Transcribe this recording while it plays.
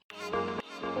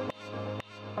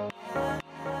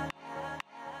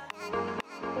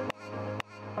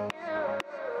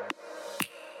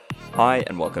Hi,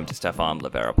 and welcome to Stefan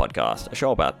Livera Podcast, a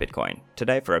show about Bitcoin.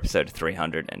 Today, for episode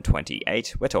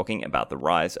 328, we're talking about the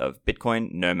rise of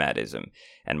Bitcoin nomadism.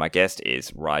 And my guest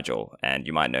is Rigel, and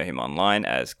you might know him online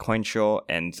as Coinsure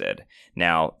NZ.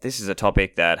 Now, this is a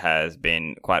topic that has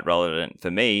been quite relevant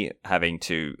for me, having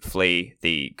to flee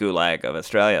the gulag of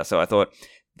Australia. So I thought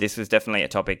this was definitely a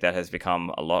topic that has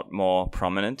become a lot more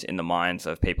prominent in the minds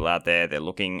of people out there. They're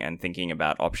looking and thinking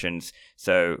about options.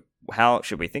 So how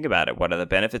should we think about it? What are the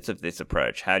benefits of this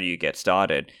approach? How do you get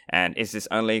started? And is this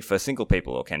only for single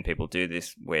people, or can people do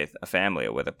this with a family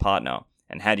or with a partner?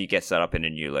 And how do you get set up in a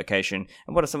new location?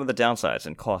 And what are some of the downsides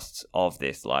and costs of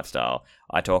this lifestyle?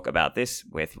 I talk about this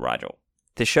with Rigel.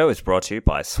 This show is brought to you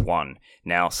by Swan.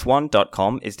 Now,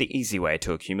 Swan.com is the easy way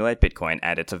to accumulate Bitcoin,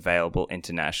 and it's available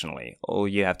internationally. All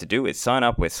you have to do is sign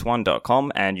up with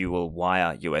Swan.com and you will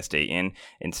wire USD in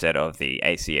instead of the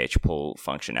ACH pull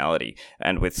functionality.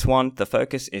 And with Swan, the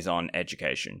focus is on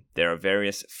education. There are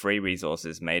various free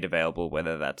resources made available,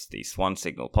 whether that's the Swan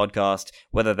Signal podcast,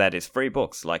 whether that is free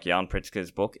books like Jan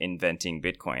Pritzker's book, Inventing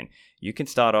Bitcoin. You can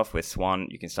start off with Swan,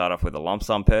 you can start off with a lump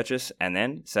sum purchase, and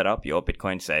then set up your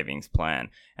Bitcoin savings plan.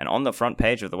 And on the front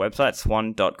page of the website,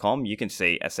 swan.com, you can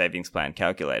see a savings plan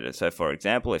calculator. So for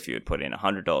example, if you had put in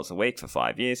 $100 a week for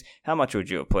 5 years, how much would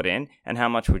you have put in, and how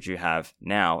much would you have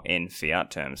now in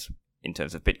fiat terms, in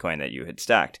terms of Bitcoin that you had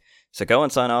stacked? So go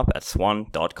and sign up at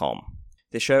swan.com.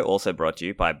 This show also brought to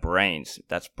you by Braiins.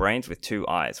 That's Braiins with 2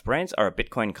 I's. Braiins are a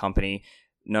Bitcoin company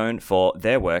known for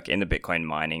their work in the Bitcoin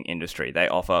mining industry. They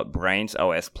offer Braiins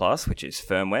OS Plus, which is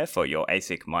firmware for your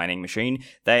ASIC mining machine.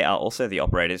 They are also the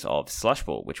operators of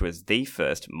Slushpool, which was the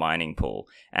first mining pool.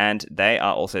 And they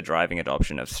are also driving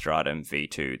adoption of Stratum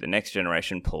v2, the next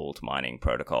generation pooled mining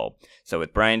protocol. So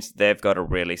with Braiins, they've got a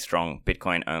really strong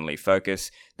Bitcoin-only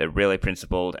focus. They're really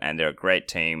principled and they're a great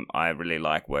team. I really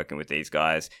like working with these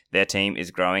guys. Their team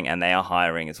is growing and they are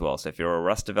hiring as well. So if you're a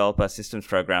Rust developer, systems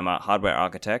programmer, hardware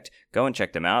architect, go and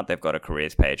check them out. They've got a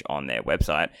careers page on their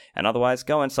website. And otherwise,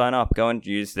 go and sign up. Go and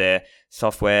use their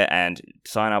software and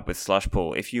sign up with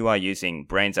Slushpool. If you are using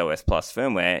Braiins OS Plus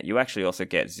firmware, you actually also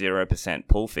get 0%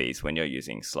 pool fees when you're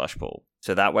using Slushpool.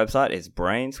 So that website is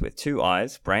Braiins with 2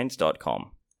 I's,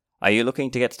 braiins.com. Are you looking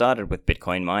to get started with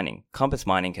Bitcoin mining? Compass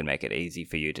Mining can make it easy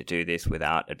for you to do this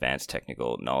without advanced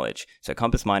technical knowledge. So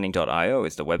compassmining.io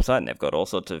is the website, and they've got all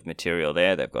sorts of material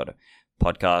there. They've got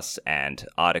podcasts and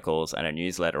articles and a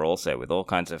newsletter also with all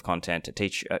kinds of content to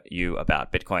teach you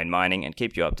about Bitcoin mining and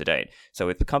keep you up to date. So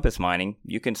with Compass Mining,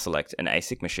 you can select an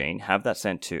ASIC machine, have that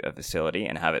sent to a facility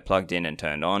and have it plugged in and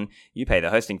turned on. You pay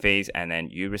the hosting fees and then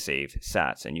you receive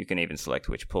sats, and you can even select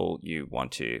which pool you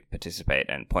want to participate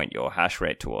and point your hash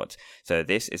rate towards. So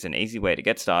this is an easy way to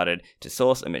get started, to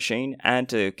source a machine and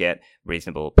to get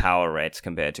reasonable power rates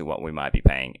compared to what we might be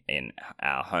paying in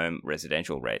our home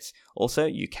residential rates. Also,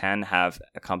 you can have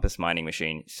a Compass mining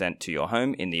machine sent to your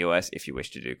home in the US if you wish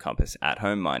to do Compass at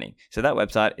home mining. So that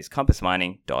website is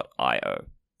compassmining.io.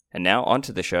 And now on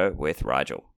to the show with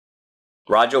Rigel.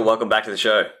 Rigel, welcome back to the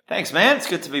show. Thanks, man. It's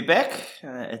good to be back.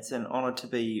 It's an honor to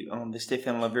be on the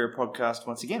Stefan Livera podcast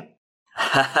once again.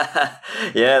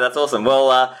 Yeah, that's awesome.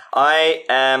 Well, I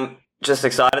am just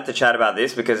excited to chat about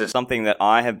this because it's something that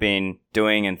I have been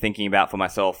doing and thinking about for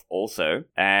myself also.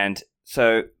 And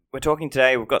so we're talking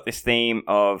today, we've got this theme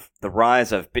of the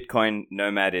rise of Bitcoin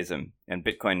nomadism and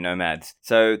Bitcoin nomads.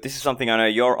 So this is something I know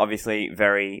you're obviously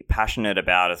very passionate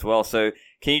about as well. So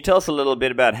can you tell us a little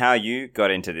bit about how you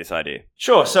got into this idea?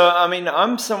 Sure. So, I mean,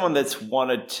 I'm someone that's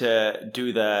wanted to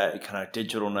do the kind of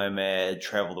digital nomad,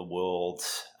 travel the world,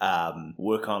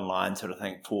 work online sort of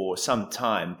thing for some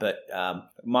time. But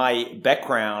my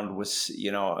background was,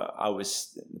 I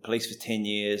was in the police for 10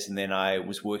 years and then I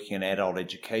was working in adult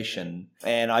education.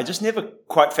 And I just never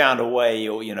quite found a way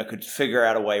or, could figure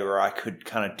out a way where I could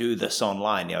kind of do this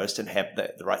online. I just didn't have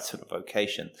the right sort of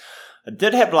vocation. I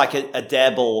did have like a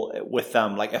dabble with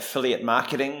like affiliate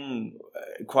marketing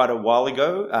quite a while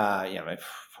ago,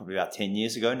 probably about 10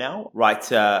 years ago now, right?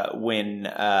 When,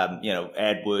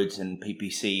 AdWords and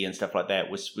PPC and stuff like that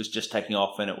was just taking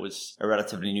off and it was a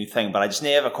relatively new thing, but I just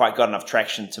never quite got enough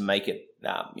traction to make it,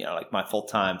 like my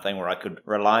full-time thing where I could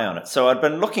rely on it. So I'd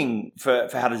been looking for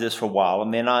how to do this for a while.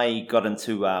 And then I got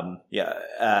into,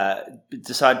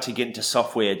 decided to get into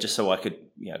software just so I could,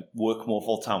 work more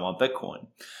full-time on Bitcoin.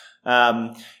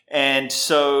 And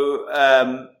so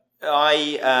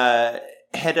I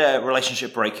had a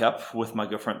relationship breakup with my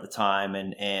girlfriend at the time,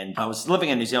 and I was living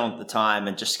in New Zealand at the time,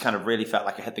 and just kind of really felt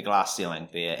like I hit the glass ceiling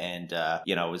there, and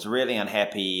I was really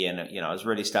unhappy, and I was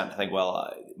really starting to think,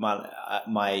 well,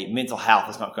 my mental health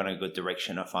is not going in a good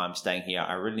direction if I'm staying here.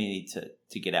 I really need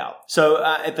to get out. So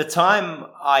at the time,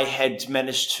 I had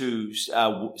managed to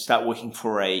start working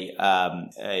for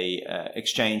a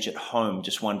exchange at home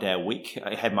just one day a week.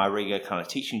 I had my regular kind of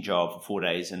teaching job for 4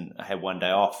 days, and I had one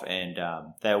day off, and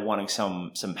they were wanting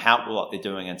some help with what they're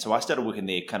doing, and so I started working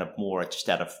there kind of more just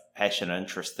out of passion and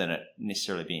interest than it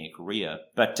necessarily being a career.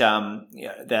 But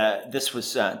this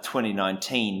was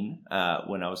 2019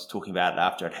 when I was talking about it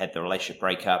after I'd had the relationship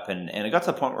breakup, and it got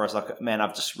to the point where I was like, man,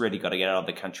 I've just really got to get out of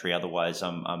the country, otherwise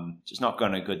I'm just not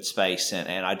going in a good space,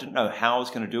 and I didn't know how I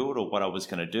was going to do it or what I was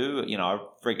going to do. I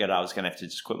figured I was going to have to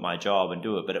just quit my job and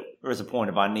do it, but there was a point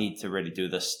of I need to really do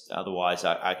this, otherwise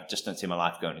I just don't see my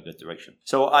life going in a good direction.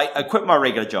 So I quit my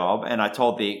regular job, and I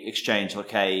told the exchange,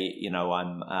 okay,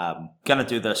 I'm going to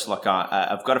do this. Look,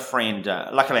 I've got a friend.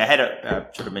 Luckily, I had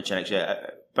should have mentioned actually.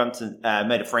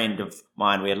 Made a friend of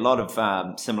mine. We had a lot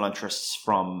of similar interests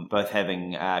from both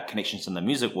having connections in the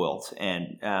music world,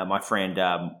 and my friend.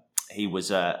 He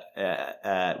was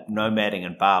nomading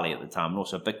in Bali at the time, and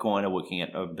also a Bitcoiner working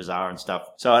at Bazaar and stuff.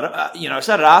 So I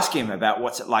started asking him about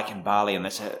what's it like in Bali, and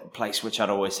that's a place which I'd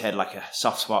always had like a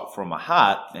soft spot for my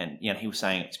heart. And he was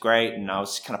saying it's great, and I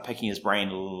was kind of picking his brain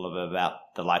a little bit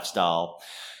about the lifestyle.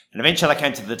 And eventually I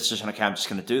came to the decision, okay, I'm just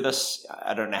going to do this.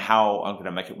 I don't know how I'm going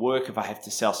to make it work. If I have to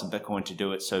sell some Bitcoin to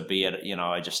do it, so be it.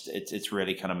 It's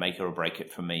really kind of make it or break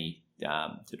it for me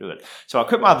to do it. So I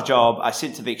quit my other job. I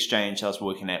said to the exchange I was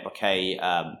working at, okay,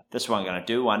 this is what I'm going to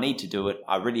do. I need to do it.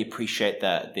 I really appreciate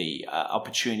the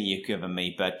opportunity you've given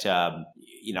me, but I've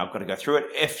got to go through it.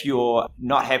 If you're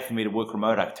not happy for me to work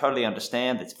remote, I totally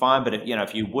understand. That's fine. But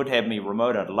if you would have me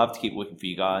remote, I'd love to keep working for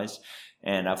you guys.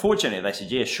 And fortunately, they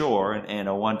said, yeah, sure. And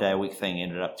a 1 day a week thing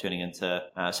ended up turning into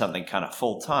something kind of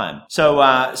full time. So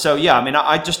yeah,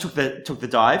 I just took the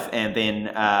dive and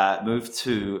then moved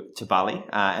to Bali.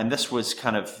 And this was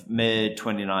kind of mid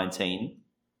 2019.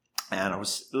 And I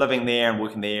was living there and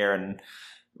working there and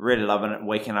really loving it,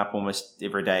 waking up almost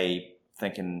every day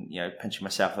thinking, pinching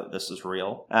myself that this is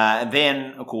real. And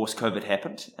then, of course, COVID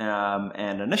happened.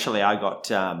 And initially I got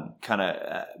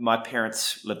my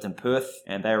parents lived in Perth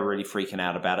and they were really freaking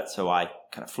out about it. So I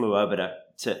kind of flew over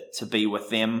to be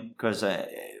with them because,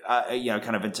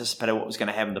 kind of anticipated what was going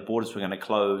to happen. The borders were going to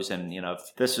close. And,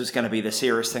 if this was going to be the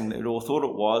serious thing that we all thought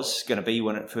it was going to be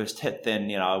when it first hit, then,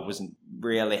 I wasn't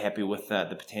really happy with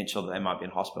the potential that they might be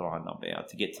in hospital and not be able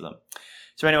to get to them.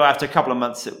 So anyway, after a couple of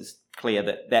months, it was clear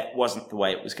that wasn't the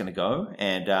way it was going to go.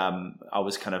 And I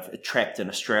was kind of trapped in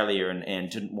Australia and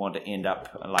didn't want to end up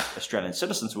like Australian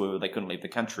citizens were, where they couldn't leave the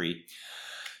country.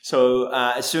 So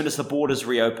as soon as the borders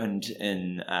reopened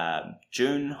in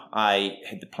June, I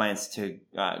had the plans to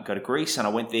go to Greece, and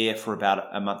I went there for about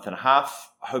a month and a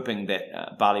half, hoping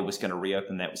that Bali was going to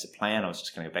reopen. That was the plan. I was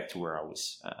just going to go back to where I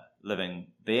was living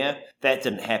there. That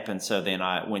didn't happen, so then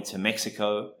I went to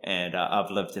Mexico, and I've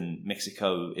lived in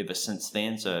Mexico ever since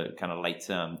then, so kind of late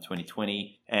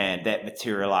 2020, and that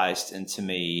materialized into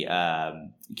me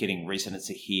getting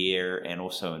residency here and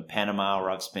also in Panama, where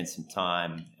I've spent some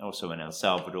time, also in El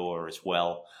Salvador as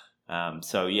well.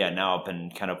 So yeah, now I've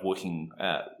been kind of working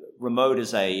remote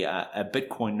as a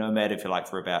Bitcoin nomad, if you like,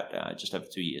 for about just over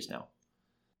 2 years now.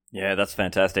 Yeah, that's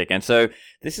fantastic. And so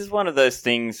this is one of those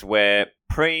things where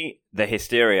pre the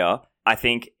hysteria, I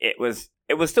think it was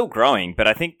still growing, but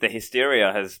I think the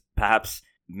hysteria has perhaps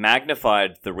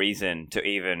magnified the reason to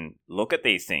even look at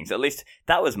these things. At least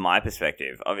that was my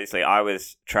perspective. Obviously, I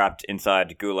was trapped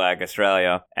inside Gulag,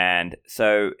 Australia. And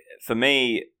so for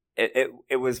me,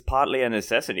 it was partly a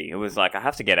necessity. It was like, I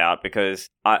have to get out because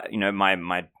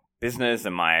my business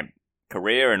and my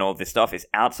career and all this stuff is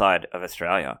outside of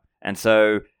Australia. And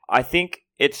so I think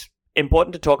it's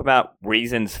important to talk about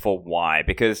reasons for why,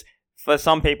 because for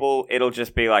some people, it'll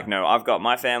just be like, no, I've got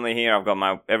my family here, I've got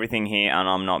my everything here, and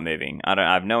I'm not moving. I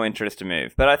have no interest to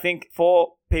move. But I think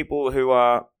for people who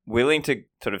are willing to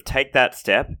sort of take that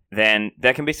step, then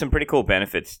there can be some pretty cool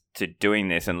benefits to doing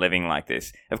this and living like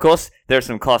this. Of course, there are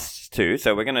some costs too,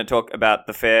 so we're going to talk about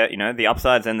the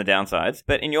upsides and the downsides.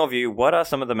 But in your view, what are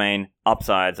some of the main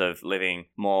upsides of living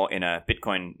more in a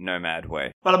Bitcoin nomad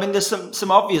way? Well, there's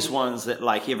some obvious ones that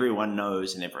like everyone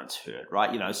knows and everyone's heard,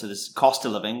 right? So there's cost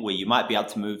of living, where you might be able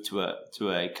to move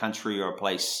to a country or a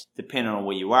place depending on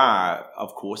where you are,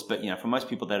 of course. But for most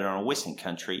people that are in a Western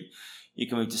country, you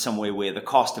can move to somewhere where the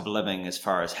cost of living, as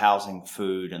far as housing,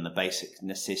 food, and the basic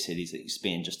necessities that you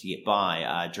spend just to get by,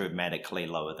 are dramatically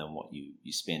lower than what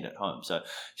you spend at home. So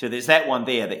there's that one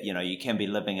there that, you can be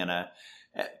living in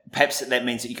perhaps that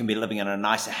means that you can be living in a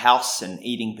nicer house and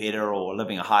eating better, or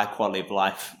living a higher quality of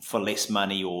life for less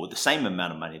money, or the same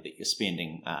amount of money that you're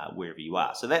spending wherever you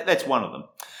are. So that's one of them.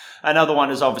 Another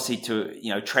one is obviously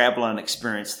to, travel and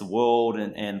experience the world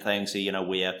and things. So,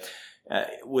 where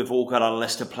we've all got a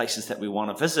list of places that we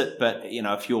want to visit, but,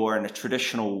 if you're in a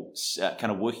traditional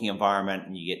kind of working environment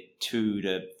and you get 2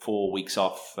 to 4 weeks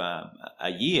off a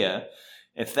year,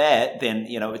 then,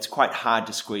 it's quite hard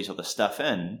to squeeze all the stuff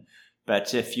in.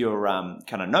 But if you're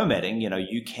kind of nomading,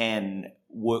 you can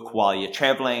work while you're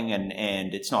traveling,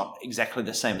 and it's not exactly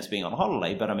the same as being on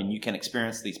holiday, but I mean, you can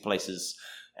experience these places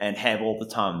and have all the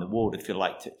time in the world if you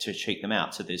like to check them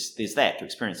out. So there's that, to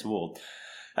experience the world.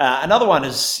 Another one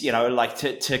is, like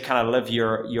to kind of live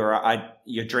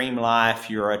your dream life,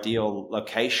 your ideal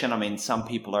location. I mean, some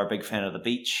people are a big fan of the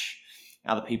beach.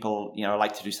 Other people,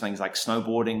 like to do things like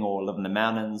snowboarding or live in the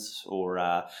mountains,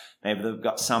 or maybe they've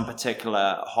got some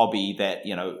particular hobby that,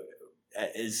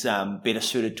 is better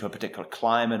suited to a particular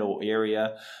climate or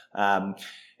area.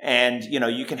 And,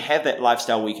 you can have that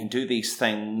lifestyle where you can do these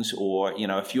things, or,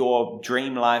 if your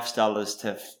dream lifestyle is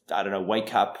to,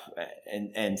 wake up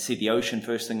and see the ocean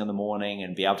first thing in the morning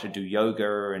and be able to do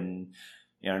yoga and,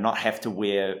 not have to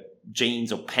wear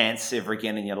jeans or pants ever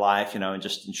again in your life, and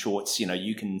just in shorts,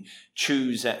 you can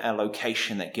choose a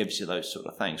location that gives you those sort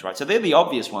of things, right? So they're the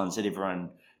obvious ones that everyone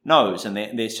knows, and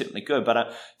they're certainly good.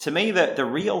 But to me, the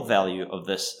real value of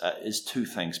this is two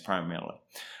things primarily.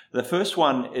 The first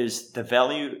one is the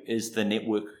value is the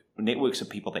networks of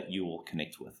people that you will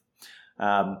connect with.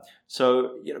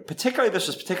 So, particularly, this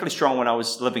was particularly strong when I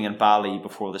was living in Bali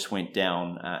before this went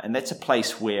down. And that's a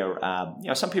place where,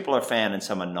 some people are a fan and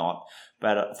some are not.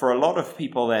 But for a lot of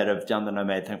people that have done the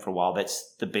nomad thing for a while,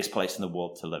 that's the best place in the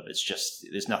world to live. It's just,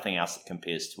 there's nothing else that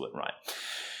compares to it, right?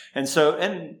 And so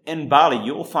in Bali,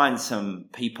 you'll find some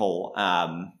people,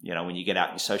 when you get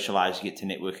out and you socialize, you get to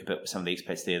network a bit with some of the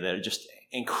expats there that are just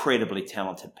incredibly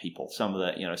talented people. Some of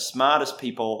the, smartest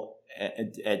people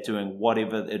at doing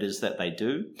whatever it is that they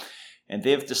do. And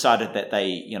they've decided that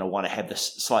they, want to have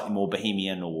this slightly more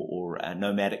bohemian or a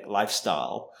nomadic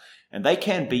lifestyle. And they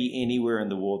can be anywhere in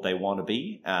the world they want to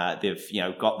be.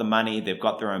 They've, got the money, they've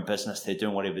got their own business, they're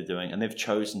doing whatever they're doing, and they've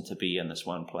chosen to be in this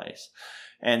one place.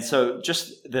 And so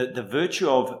just the virtue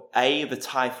of the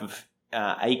type of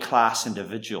A-class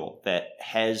individual that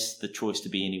has the choice to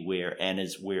be anywhere and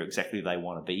is where exactly they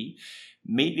want to be,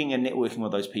 meeting and networking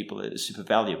with those people is super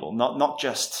valuable. Not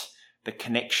just the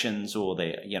connections or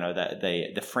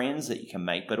the friends that you can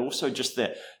make, but also just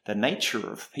the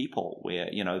nature of people. Where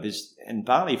there's in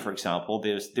Bali, for example,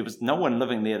 there was no one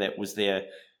living there that was there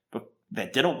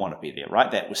that didn't want to be there,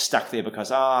 right? That was stuck there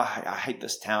because I hate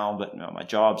this town, but my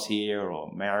job's here,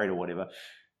 or married, or whatever.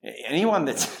 Anyone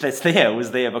that's there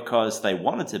was there because they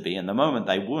wanted to be, and the moment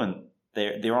they weren't,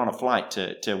 they're on a flight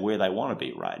to where they want to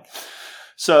be, right?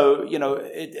 So,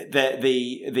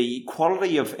 the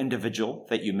quality of individual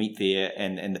that you meet there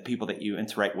and the people that you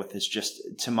interact with is just,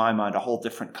 to my mind, a whole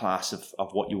different class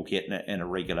of what you'll get in a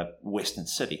regular Western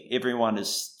city. Everyone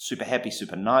is super happy,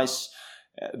 super nice,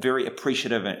 very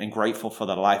appreciative and grateful for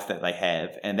the life that they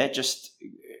have. And that just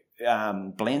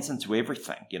blends into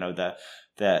everything, the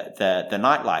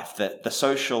nightlife, the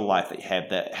social life that you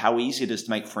have, how easy it is to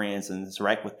make friends and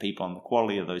interact with people, and the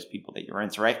quality of those people that you're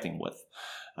interacting with.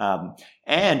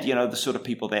 And the sort of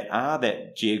people that are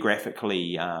that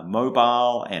geographically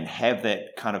mobile and have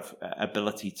that kind of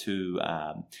ability to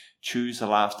choose the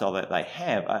lifestyle that they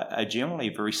have are generally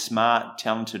very smart,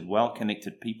 talented,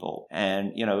 well-connected people.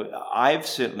 And I've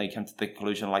certainly come to the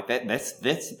conclusion like that. That's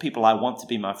the people I want to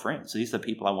be my friends. These are the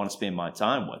people I want to spend my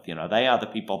time with. They are the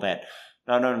people that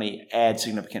not only add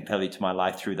significant value to my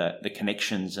life through the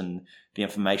connections and the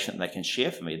information that they can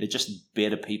share for me, they're just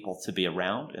better people to be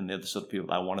around, and they're the sort of people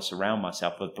that I want to surround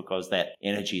myself with, because that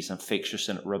energy is infectious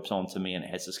and it rubs onto me and it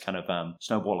has this kind of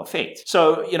snowball effect.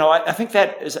 So, I think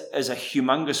that is a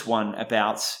humongous one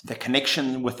about the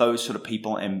connection with those sort of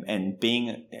people and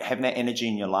having that energy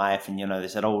in your life. And,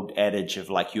 there's that old adage of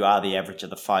like, you are the average of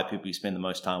the 5 people you spend the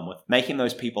most time with, making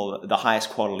those people the highest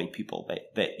quality people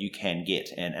that you can get.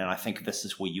 And I think this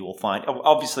is where you will find,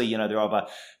 obviously, there are a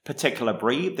particular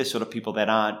breed. There's sort of people that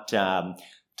aren't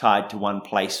tied to one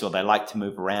place, or they like to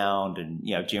move around, and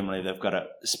generally they've got a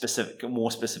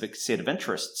more specific set of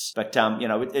interests. But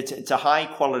it's a high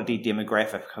quality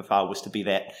demographic. If I was to be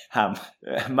that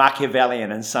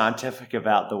Machiavellian and scientific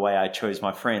about the way I chose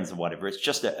my friends and whatever, it's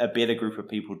just a better group of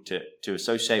people to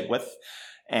associate with.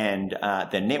 and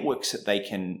the networks that they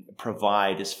can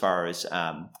provide as far as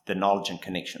the knowledge and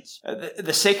connections.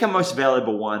 The second most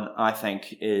valuable one, I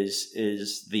think,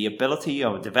 is the ability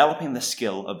of developing the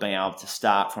skill of being able to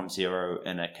start from zero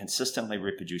in a consistently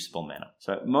reproducible manner.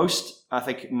 So I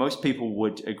think most people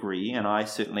would agree, and I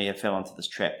certainly have fell into this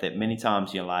trap, that many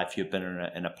times in your life you've been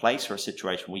in a place or a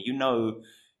situation where you know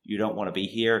you don't want to be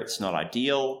here. It's not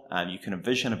ideal. You can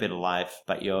envision a better life,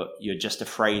 but you're just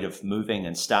afraid of moving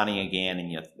and starting again,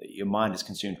 and your mind is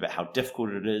consumed about how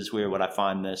difficult it is. Where would I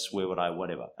find this? Where would I,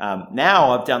 whatever.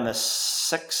 Now I've done this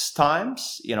 6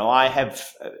 times. I have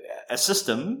a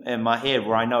system in my head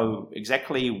where I know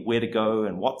exactly where to go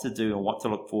and what to do and what to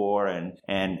look for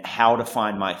and how to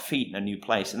find my feet in a new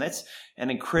place. And that's an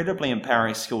incredibly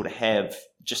empowering skill to have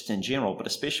just in general, but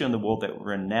especially in the world that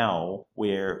we're in now,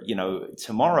 where,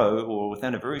 tomorrow or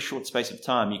within a very short space of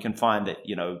time, you can find that,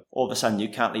 all of a sudden you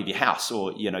can't leave your house,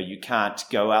 or, you can't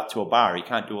go out to a bar, you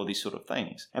can't do all these sort of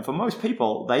things. And for most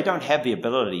people, they don't have the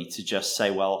ability to just say,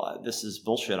 well, this is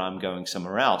bullshit, I'm going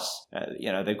somewhere else.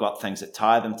 They've got things that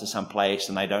tie them to some place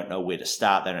and they don't know where to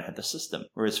start, they don't have the system.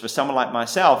 Whereas for someone like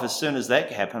myself, as soon as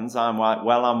that happens, I'm like,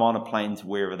 well, I'm on a plane to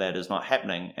wherever that is not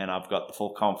happening, and I've got the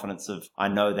full confidence of, I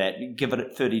know that give it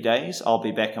 30 days, I'll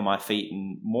be back on my feet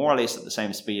and more or less at the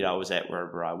same speed I was at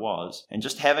wherever I was. And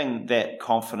just having that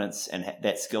confidence and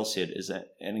that skill set is an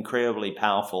incredibly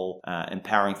powerful,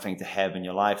 empowering thing to have in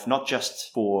your life, not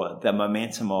just for the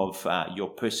momentum of your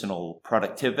personal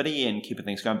productivity and keeping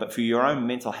things going, but for your own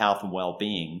mental health and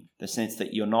well-being, the sense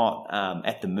that you're not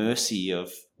at the mercy of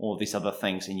all these other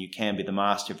things and you can be the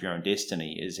master of your own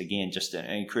destiny is, again, just an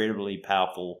incredibly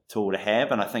powerful tool to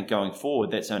have. And I think going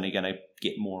forward, that's only going to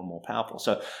get more and more powerful.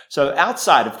 So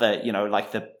outside of the,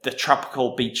 like the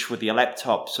tropical beach with your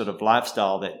laptop sort of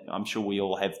lifestyle that I'm sure we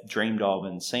all have dreamed of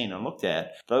and seen and looked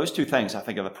at, those 2 things I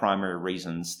think are the primary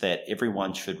reasons that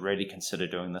everyone should really consider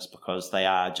doing this, because they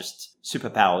are just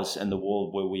superpowers in the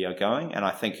world where we are going. And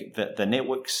I think that the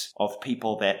networks of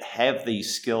people that have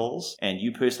these skills, and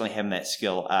you personally having that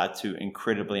skill, are 2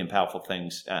 incredibly and powerful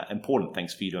things, important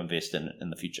things for you to invest in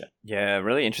the future. Yeah,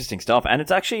 really interesting stuff. And it's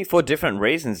actually for different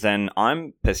reasons than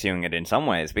I'm pursuing it in some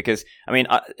ways, because,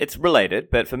 it's related,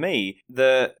 but for me,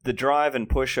 the drive and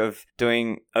push of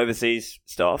doing overseas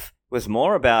stuff was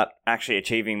more about actually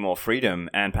achieving more freedom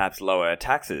and perhaps lower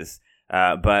taxes.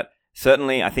 But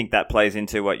certainly, I think that plays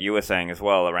into what you were saying as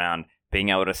well around being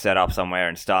able to set up somewhere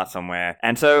and start somewhere.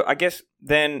 And so I guess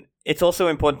then it's also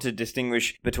important to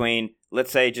distinguish between,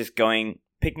 let's say, just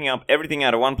picking up everything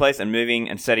out of one place and moving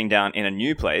and setting down in a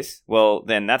new place. Well,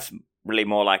 then that's really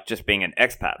more like just being an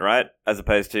expat, right? As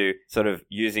opposed to sort of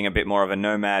using a bit more of a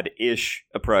nomad-ish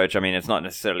approach. It's not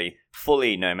necessarily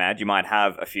fully nomad. You might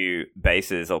have a few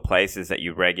bases or places that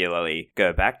you regularly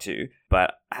go back to.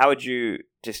 But how would you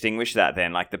distinguish that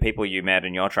then? Like the people you met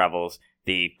in your travels,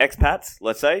 the expats,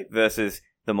 let's say, versus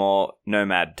the more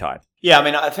nomad type? Yeah,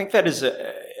 I think that is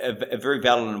a very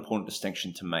valid and important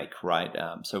distinction to make, right?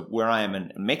 So where I am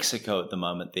in Mexico at the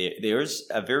moment, there is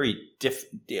a very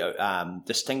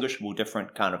distinguishable,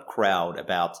 different kind of crowd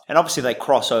about, and obviously they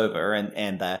cross over,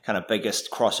 and the kind of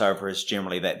biggest crossover is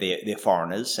generally that they're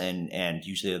foreigners, and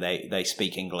usually they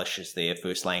speak English as their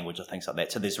first language or things like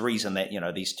that. So there's a reason that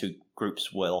these 2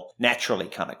 groups will naturally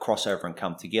kind of cross over and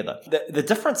come together. The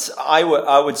difference I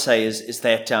would say is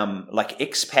that like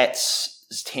expats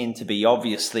tend to be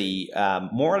obviously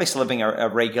more or less living a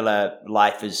regular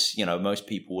life as most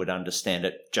people would understand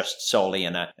it, just solely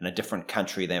in a different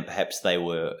country than perhaps they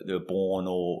were born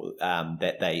or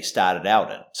that they started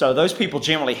out in. So those people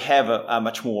generally have a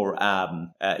much more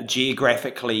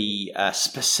geographically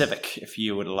specific, if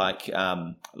you would like,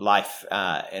 life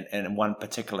in one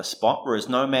particular spot, whereas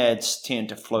nomads tend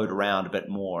to float around a bit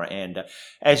more. And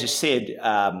as you said,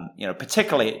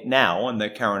 particularly now in the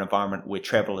current environment where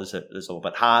travel is a little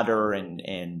bit harder and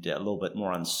a little bit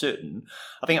more uncertain,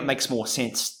 I think it makes more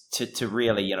sense to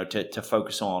really, to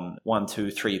focus on 1,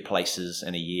 2, 3 places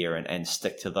in a year and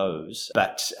stick to those.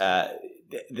 But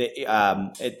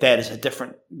that is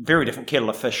a very different kettle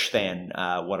of fish than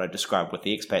what I described with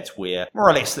the expats, where more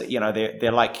or less,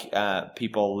 they're like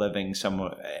people living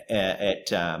somewhere at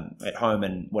home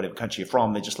in whatever country you're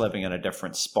from. They're just living in a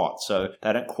different spot, so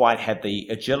they don't quite have the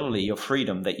agility or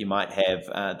freedom that you might have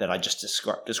that I just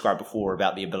described before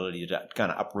about the ability to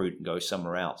kind of uproot and go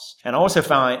somewhere else. And I also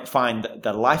find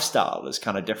the lifestyle is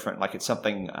kind of different. Like it's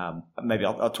something maybe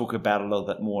I'll talk about a little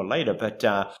bit more later, but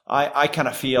I kind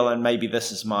of feel, and maybe this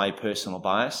is my personal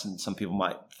bias, and some people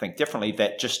might think differently,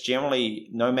 that just generally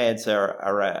nomads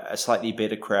are a slightly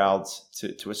better crowd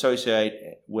to associate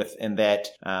with, in that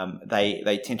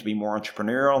they tend to be more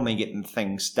entrepreneurial and they're getting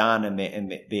things done, and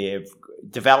they're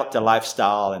developed a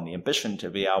lifestyle and the ambition to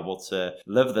be able to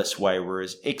live this way,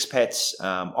 whereas expats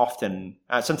often,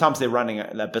 sometimes they're running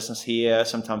their business here,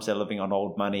 sometimes they're living on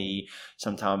old money,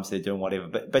 sometimes they're doing whatever.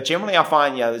 But generally I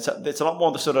find, there's a lot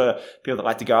more the sort of people that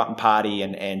like to go out and party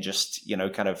and just,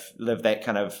 kind of live that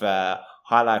kind of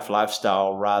high life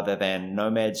lifestyle, rather than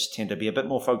nomads tend to be a bit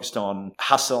more focused on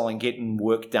hustle and getting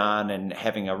work done and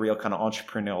having a real kind of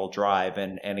entrepreneurial drive.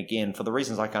 And again, for the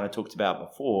reasons I kind of talked about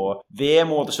before, they're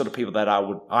more the sort of people that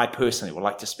I personally would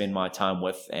like to spend my time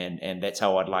with. And that's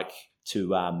how I'd like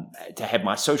to have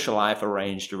my social life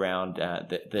arranged around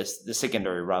the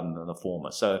secondary rather than the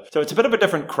former. So it's a bit of a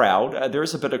different crowd. There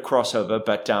is a bit of crossover,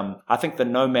 but I think the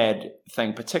nomad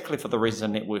thing, particularly for the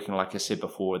reason of networking, like I said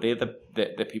before, they're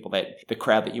the people the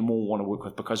crowd that you more want to work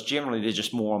with, because generally they're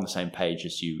just more on the same page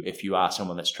as you if you are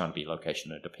someone that's trying to be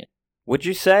location independent. Would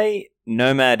you say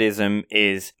nomadism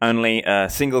is only a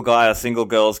single guy or single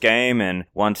girl's game, and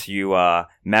once you are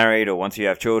married or once you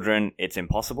have children, it's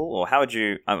impossible? Or how would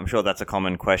you, I'm sure that's a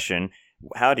common question,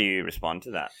 how do you respond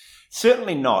to that?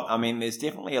 Certainly not. I mean, there's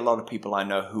definitely a lot of people I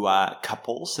know who are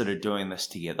couples that are doing this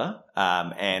together,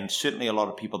 and certainly a lot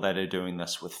of people that are doing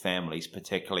this with families,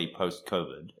 particularly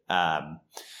post-COVID.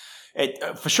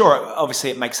 For sure,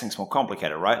 obviously it makes things more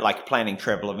complicated, right? Like planning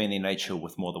travel of any nature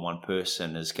with more than one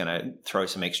person is going to throw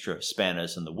some extra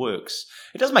spanners in the works.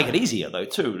 It does make it easier though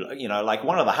too. Like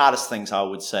one of the hardest things I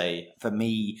would say for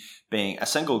me being a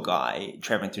single guy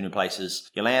traveling to new places,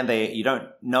 you land there, you don't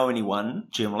know anyone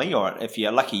generally, or if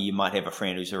you're lucky, you might have a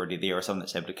friend who's already there or someone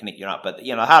that's able to connect you up. But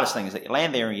the hardest thing is that you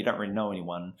land there and you don't really know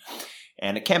anyone.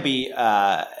 And it can be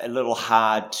a little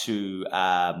hard to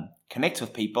connect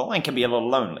with people, and can be a little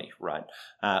lonely, right?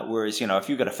 Whereas, if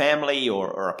you've got a family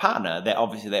or a partner, that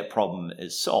obviously that problem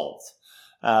is solved.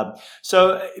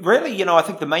 So really, I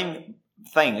think the main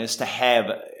thing is to have,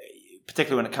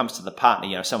 particularly when it comes to the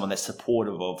partner, someone that's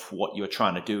supportive of what you're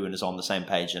trying to do and is on the same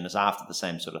page and is after the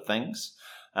same sort of things.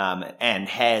 And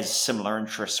has similar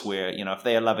interests where, if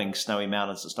they're loving snowy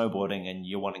mountains and snowboarding and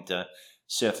you're wanting to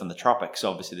surf in the tropics,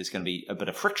 obviously there's going to be a bit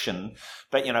of friction,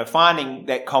 but finding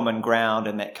that common ground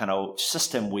and that kind of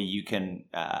system where you can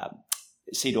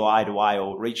see to eye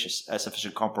or reach a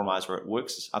sufficient compromise where it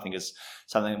works, I think is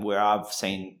something where I've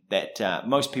seen that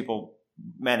most people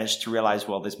manage to realize,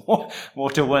 well, there's more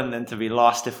to win than to be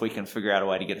lost if we can figure out a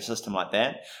way to get a system like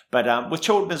that. But with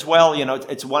children as well,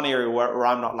 it's one area where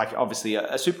I'm not like obviously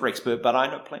a super expert, but I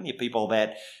know plenty of people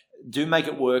that do make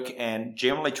it work, and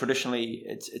generally, traditionally,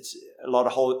 it's a lot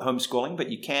of homeschooling. But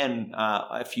you can,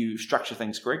 if you structure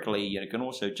things correctly, you can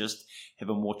also just have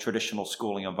a more traditional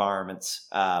schooling environments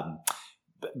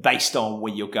based on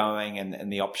where you're going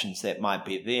and the options that might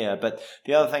be there. But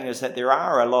the other thing is that there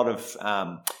are a lot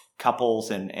of couples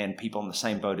and people in the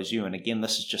same boat as you. And again,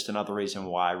 this is just another reason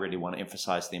why I really want to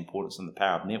emphasize the importance and the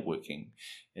power of networking,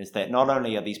 is that not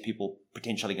only are these people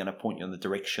potentially going to point you in the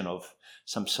direction of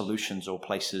some solutions or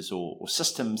places or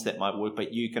systems that might work,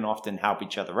 but you can often help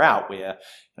each other out where,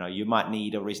 you might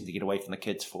need a reason to get away from the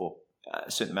kids for a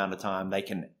certain amount of time. They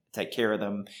can take care of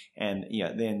them, and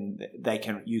then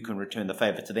you can return the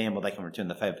favor to them, or they can return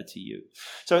the favor to you.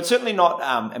 So it's certainly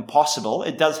not impossible.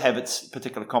 It does have its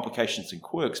particular complications and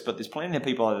quirks, but there's plenty of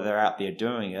people that are out there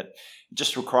doing it. It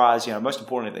just requires, most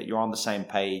importantly, that you're on the same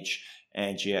page,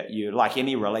 and you like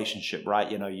any relationship, right?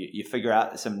 You figure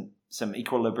out some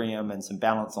equilibrium and some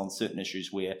balance on certain issues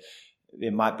where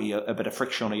there might be a bit of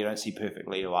friction or you don't see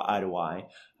perfectly eye to eye,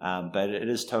 but it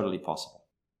is totally possible.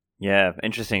 Yeah,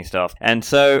 interesting stuff. And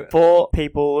so for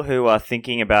people who are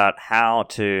thinking about how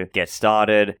to get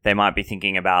started, they might be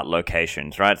thinking about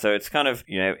locations, right? So it's kind of,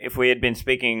 if we had been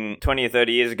speaking 20 or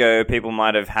 30 years ago, people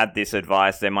might have had this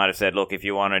advice. They might have said, look, if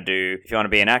you want to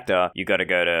be an actor, you got to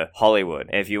go to Hollywood.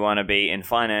 If you want to be in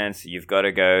finance, you've got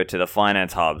to go to the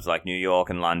finance hubs like New York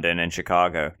and London and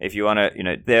Chicago. If you want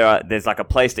to, there's like a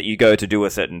place that you go to do a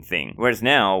certain thing. Whereas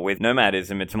now with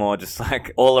nomadism, it's more just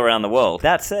like all around the world.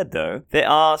 That said though, there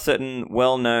are certain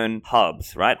well-known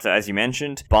hubs, right? So as you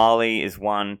mentioned, Bali is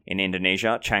one in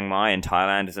Indonesia, Chiang Mai in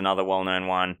Thailand is another well-known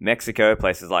one, Mexico,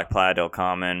 places like Playa del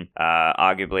Carmen,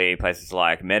 arguably places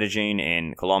like Medellin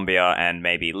in Colombia, and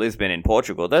maybe Lisbon in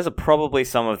Portugal. Those are probably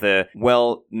some of the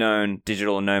well-known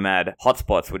digital nomad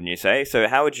hotspots, wouldn't you say? So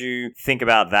how would you think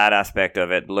about that aspect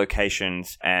of it,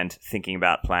 locations, and thinking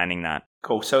about planning that?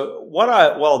 Cool. So what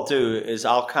I'll do is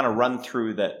I'll kind of run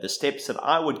through the steps that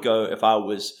I would go if I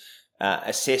was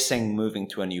assessing moving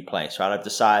to a new place, right? I've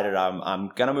decided I'm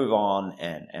going to move on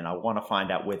and I want to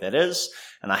find out where that is.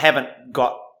 And I haven't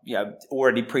got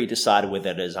already pre-decided where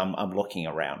that is. I'm looking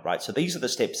around, right? So these are the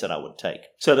steps that I would take.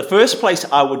 So the first place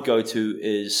I would go to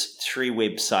is 3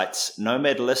 websites: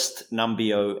 Nomad List,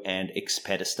 Numbeo, and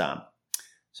Expatistan.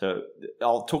 So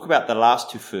I'll talk about the last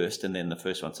two first and then the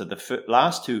first one. So the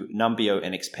last two, Numbeo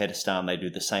and Expatistan, they do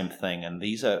the same thing. And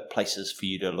these are places for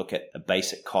you to look at the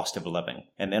basic cost of living.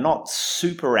 And they're not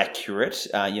super accurate.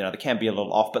 They can be a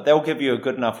little off, but they'll give you a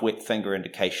good enough wet finger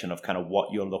indication of kind of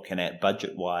what you're looking at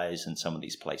budget-wise in some of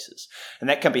these places. And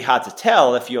that can be hard to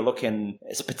tell if you're looking,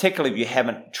 particularly if you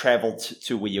haven't traveled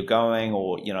to where you're going,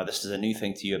 or, this is a new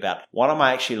thing to you, about what am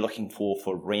I actually looking for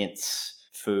rents,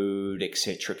 food,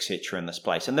 etc., in this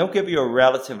place. And they'll give you a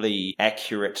relatively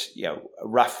accurate,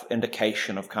 rough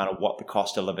indication of kind of what the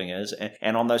cost of living is.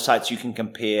 And on those sites, you can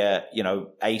compare,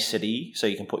 a city. So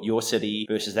you can put your city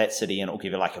versus that city, and it'll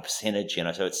give you like a percentage,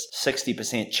 so it's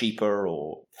 60% cheaper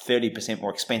or 30%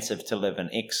 more expensive to live in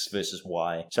X versus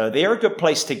Y. So they're a good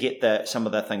place to get some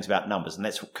of the things about numbers. And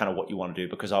that's kind of what you want to do,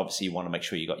 because obviously you want to make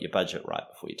sure you got your budget right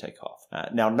before you take off.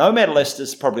 Now, Nomad List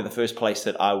is probably the first place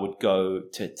that I would go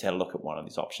to look at one of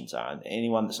these options are. And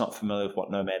anyone that's not familiar with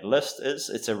what Nomad List is,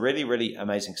 it's a really, really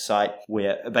amazing site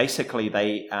where basically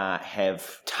they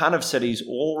have a ton of cities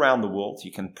all around the world.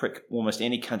 You can pick almost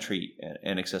any country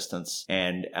in existence,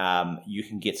 and you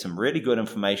can get some really good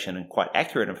information and quite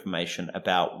accurate information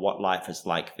about what life is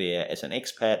like there as an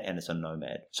expat and as a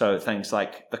nomad. So things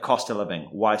like the cost of living,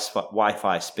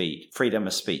 Wi-Fi speed, freedom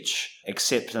of speech,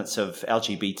 acceptance of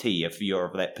LGBT if you're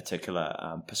of that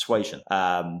particular persuasion,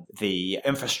 the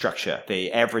infrastructure,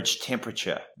 the average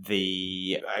temperature,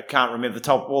 I can't remember the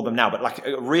top of all of them now, but like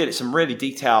some really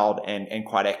detailed and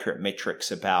quite accurate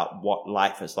metrics about what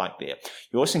life is like there.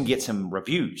 You also can get some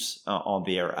reviews on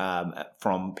there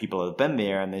from people who have been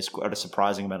there, and there's quite a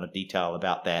surprising amount of detail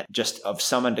about that, just of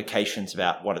some indications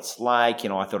about what it's like.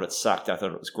 I thought it sucked, I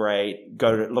thought it was great,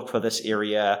 go to look for this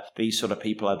area, these sort of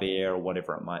people are there, or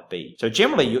whatever it might be. So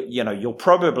generally, you'll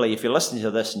probably, if you're listening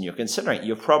to this and you're considering it,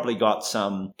 you've probably got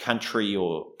some country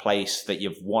or place that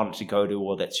you've wanted to go to,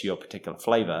 or that's your particular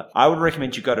flavor. I would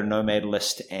recommend you go to Nomad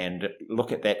List and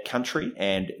look at that country,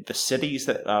 and the cities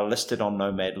that are listed on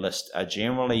Nomad List are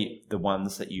generally the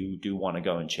ones that you do want to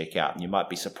go and check out. And you might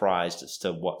be surprised as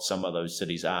to what some of those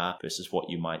cities are versus what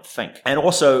you might think. And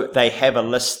also they have a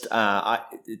list.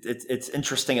 It's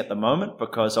interesting at the moment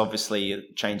because obviously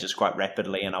it changes quite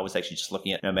rapidly. And I was actually just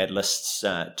looking at Nomad List's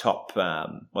top,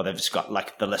 they've just got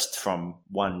like the list from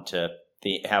 1 to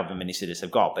however many cities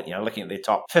they've got, but looking at their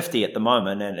top 50 at the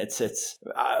moment, and it's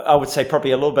I would say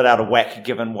probably a little bit out of whack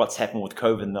given what's happened with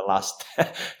COVID in the last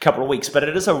couple of weeks. But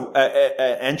it is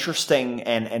a interesting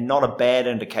and not a bad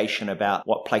indication about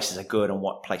what places are good and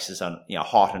what places are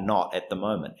hot and not at the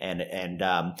moment. And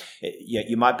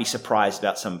you might be surprised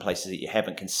about some places that you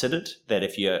haven't considered, that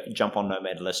if you jump on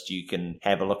Nomad List, you can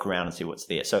have a look around and see what's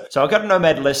there. So I'll go to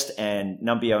Nomad List and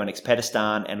Numbeo and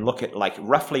Expatistan and look at like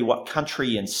roughly what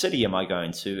country and city am I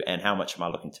going to and how much am I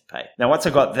looking to pay. Now, once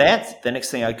I got that, the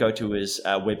next thing I go to is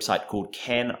a website called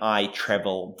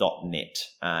canitravel.net.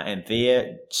 And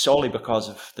there, solely because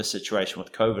of the situation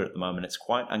with COVID at the moment, it's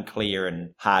quite unclear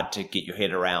and hard to get your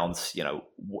head around,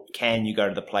 can you go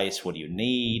to the place? What do you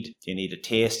need? Do you need a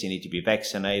test? Do you need to be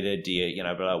vaccinated? Do you,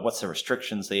 what's the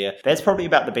restrictions there? That's probably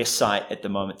about the best site at the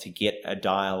moment to get a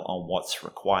dial on what's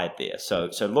required there. So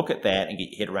look at that and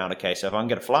get your head around, okay, so if I'm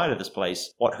going to fly to this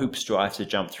place, what hoops do I have to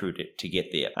jump through to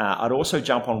get there? I'd also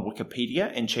jump on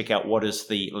Wikipedia and check out what is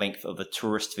the length of the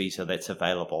tourist visa that's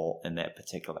available in that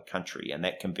particular country. And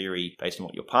that can vary based on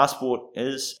what your passport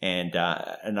is and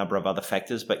a number of other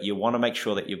factors, but you want to make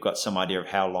sure that you've got some idea of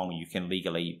how long you can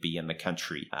legally be in the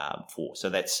country for. So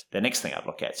that's the next thing I'd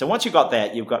look at. So once you've got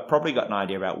that, you've probably got an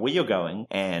idea about where you're going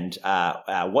and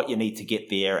what you need to get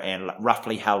there and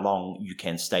roughly how long you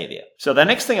can stay there. So the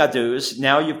next thing I do is,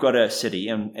 now you've got a city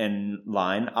in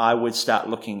line, I would start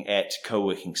looking at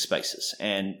co-working spaces.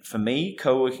 And for me,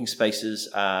 co-working spaces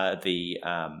are the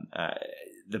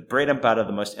bread and butter,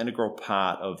 the most integral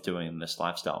part of doing this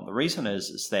lifestyle. And the reason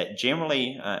is that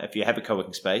generally, if you have a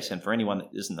co-working space, and for anyone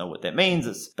that doesn't know what that means,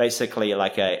 it's basically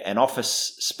like an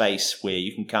office space where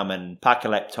you can come and park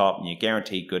your laptop and you're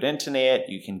guaranteed good internet,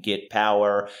 you can get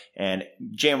power, and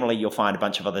generally you'll find a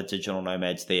bunch of other digital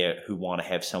nomads there who want to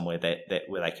have somewhere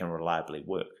where they can reliably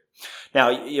work.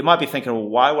 Now, you might be thinking, well,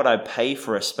 why would I pay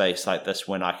for a space like this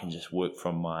when I can just work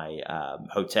from my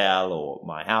hotel or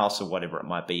my house or whatever it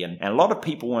might be? And a lot of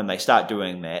people, when they start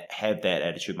doing that, have that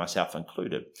attitude, myself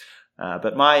included.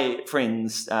 But my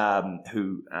friends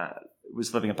who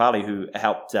was living in Bali, who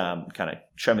helped kind of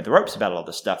show me the ropes about a lot of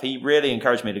this stuff. He really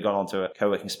encouraged me to go onto a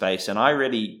co-working space, and I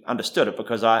really understood it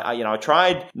because I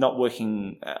tried not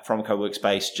working from a co-work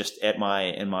space just in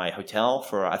my hotel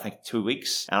for I think 2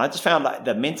 weeks, and I just found that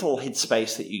the mental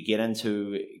headspace that you get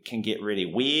into can get really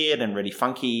weird and really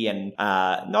funky, and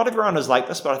not everyone is like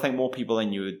this, but I think more people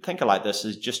than you would think are like this.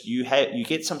 Is just you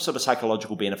get some sort of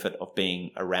psychological benefit of being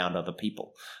around other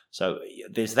people. So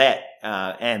there's that,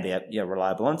 and the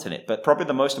reliable internet. But probably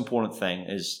the most important thing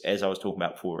is, as I was talking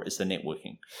about before, is the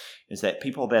networking. Is that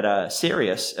people that are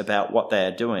serious about what they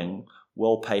are doing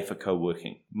will pay for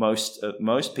co-working.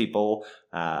 Most people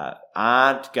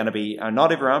aren't going to be,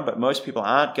 not everyone, but most people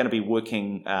aren't going to be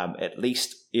working at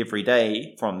least every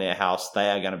day from their house. They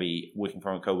are going to be working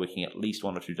from co-working at least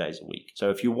 1 or 2 days a week. So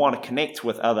if you want to connect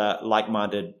with other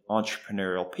like-minded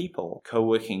entrepreneurial people,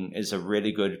 co-working is a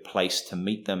really good place to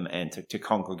meet them and to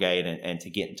congregate and to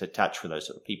get into touch with those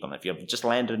sort of people. And if you've just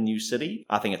landed in a new city,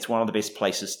 I think it's one of the best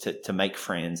places to make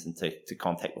friends and to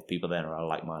contact with people that are a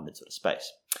like-minded sort of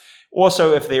space.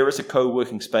 Also, if there is a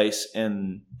co-working space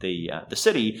in the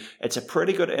city, it's a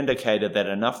pretty good indicator that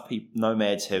enough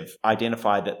nomads have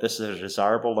identified that this is a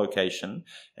desirable location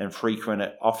and frequent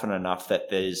it often enough that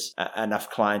there's enough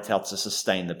clientele to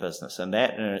sustain the business. And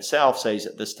that in itself says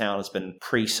that this town has been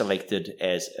pre-selected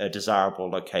as a desirable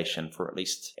location for at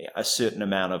least a certain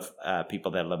amount of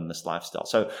people that live in this lifestyle.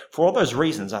 So for all those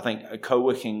reasons, I think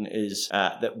co-working is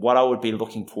that what I would be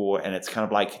looking for, and it's kind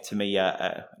of like, to me,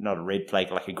 not a red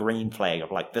flag, like a green flag of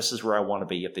like, this is where I want to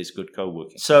be if there's good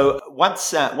co-working. So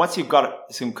once you've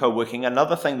got some co-working,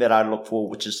 another thing that I look for,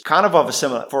 which is kind of a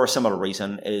similar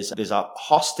reason, is there's a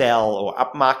hostel or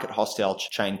upmarket hostel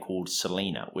chain called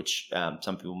Selina, which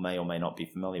some people may or may not be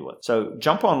familiar with. So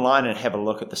jump online and have a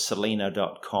look at the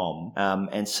Selina.com.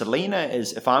 And Selina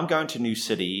is, if I'm going to a new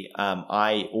city,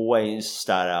 I always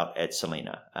start out at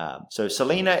Selina. So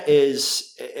Selina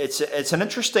it's an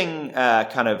interesting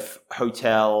kind of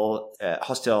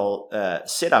hostel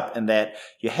setup in that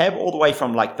you have all the way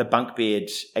from like the bunk bed,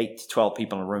 8 to 12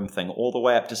 people in a room thing, all the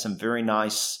way up to some very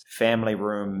nice family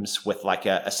rooms with like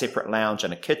a separate lounge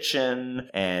and a kitchen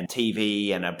and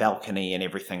TV and a balcony and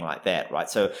everything like that, right?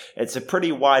 So it's a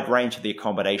pretty wide range of the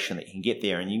accommodation that you can get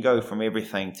there, and you can go from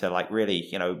everything to like really,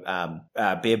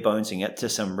 bare bonesing it to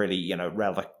some really,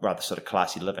 rather sort of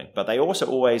classy living. But they also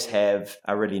always have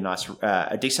a really nice,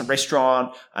 a decent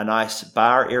restaurant, a nice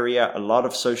bar area, a lot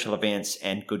of social events,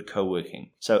 and good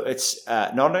co-working. So it's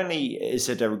not only is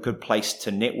it a good place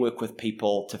to network with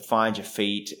people, to find your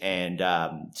feet, and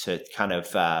to kind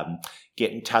of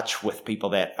get in touch with people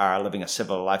that are living a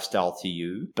similar lifestyle to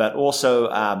you. But also,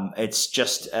 it's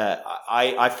just,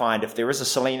 I find if there is a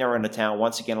Selina in a town,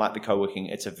 once again, like the co-working,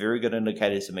 it's a very good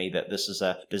indicator to me that this is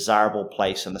a desirable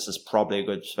place, and this is probably a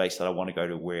good space that I want to go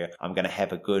to where I'm going to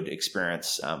have a good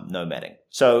experience nomading.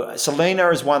 So Selina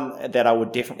is one that I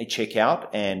would definitely check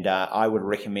out, and I would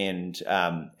recommend,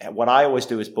 what I always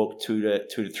do is book 2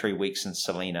 to 3 weeks in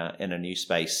Selina in a new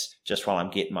space, just while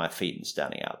I'm getting my feet and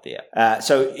starting out there.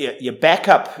 So your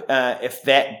backup, if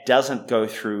that doesn't go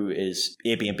through, is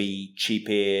Airbnb,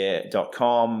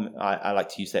 cheapair.com. I like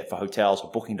to use that for hotels,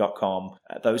 or booking.com,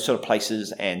 those sort of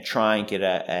places, and try and get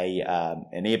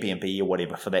an Airbnb or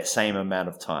whatever for that same amount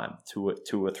of time, 2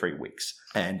 or 3 weeks.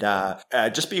 And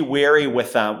just be wary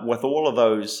with all of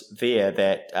those there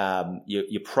that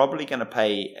you're probably going to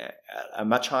pay a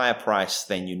much higher price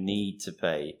than you need to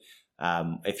pay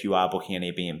if you are booking an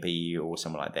Airbnb or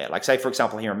something like that. Like, say, for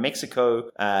example, here in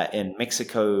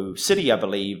Mexico City, I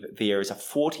believe, there is a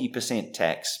 40%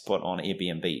 tax put on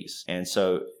Airbnbs. And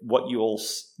so what you'll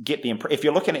get if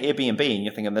you're looking at Airbnb and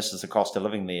you're thinking this is the cost of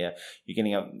living there, you're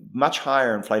getting a much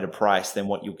higher inflated price than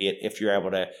what you'll get if you're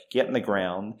able to get in the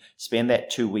ground, spend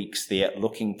that 2 weeks there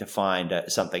looking to find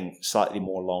something slightly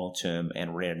more long-term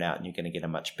and rent it out, and you're going to get a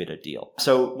much better deal.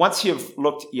 So once you've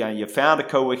looked, you've found a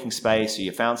co-working space, or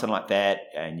you found something like that,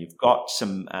 and you've got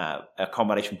some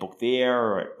accommodation booked there,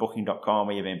 or at booking.com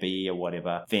or Airbnb or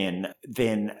whatever, then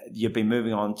you'll be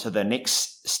moving on to the next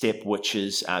step, which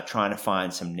is trying to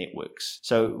find some networks.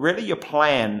 So really your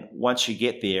plan once you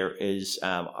get there is,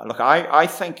 I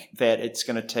think that it's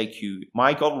going to take you,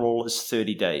 my golden rule is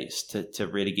 30 days to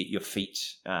really get your feet,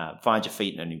 find your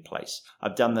feet in a new place.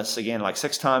 I've done this again like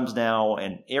 6 times now,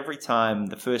 and every time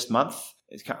the first month,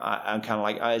 I'm kind of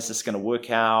like, is this going to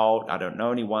work out? I don't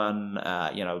know anyone,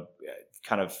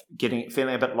 kind of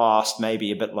feeling a bit lost,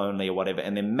 maybe a bit lonely or whatever.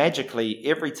 And then magically,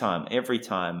 every time,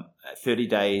 30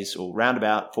 days or round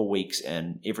about 4 weeks,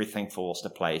 and everything falls to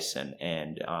place,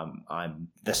 and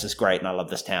this is great, and I love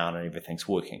this town, and everything's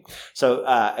working. So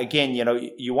again,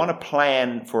 you want to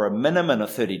plan for a minimum of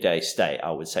 30-day stay,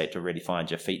 I would say, to really find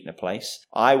your feet in a place.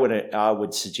 I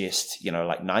would suggest,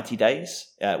 like 90 days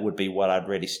would be what I'd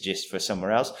really suggest for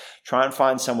somewhere else. Try and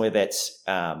find somewhere that's,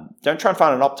 don't try and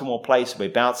find an optimal place where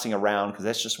bouncing around, because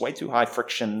that's just way too high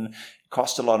friction.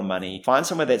 Cost a lot of money. Find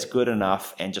somewhere that's good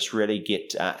enough and just really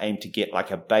aim to get like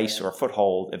a base or a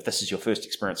foothold, if this is your first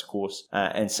experience, of course,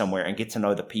 and somewhere, and get to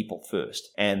know the people first.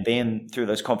 And then through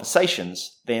those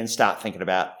conversations, then start thinking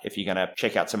about if you're going to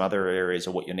check out some other areas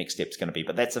or what your next step's going to be.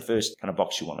 But that's the first kind of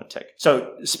box you want to tick.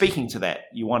 So speaking to that,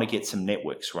 you want to get some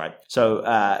networks, right? So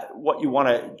what you want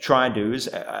to try and do is,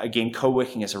 again,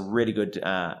 co-working is a really good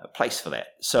place for that.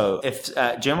 So if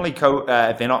generally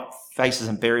if they're not faces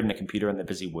and buried in a computer and they're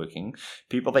busy working,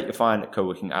 people that you find at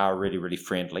co-working are really, really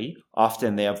friendly.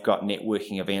 Often they've got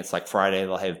networking events like Friday,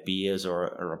 they'll have beers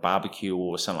or a barbecue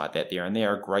or something like that there, and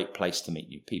they're a great place to meet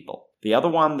new people. The other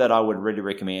one that I would really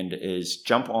recommend is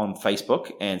jump on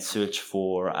Facebook and search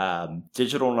for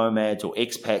digital nomads or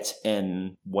expats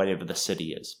in whatever the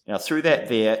city is. Now, through that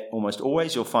there, almost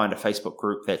always you'll find a Facebook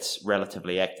group that's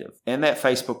relatively active. In that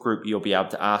Facebook group, you'll be able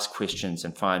to ask questions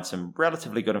and find some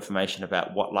relatively good information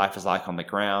about what life is like on the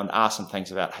ground, ask some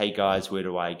things about, hey guys, where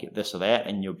do I get this or that?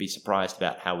 And you'll be surprised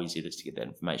about how easy it is to get that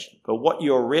information. But what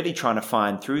you're really trying to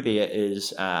find through there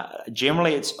is,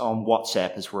 generally it's on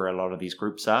WhatsApp is where a lot of these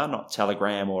groups are, not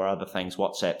Telegram or other things.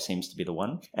 WhatsApp seems to be the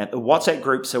one. And the WhatsApp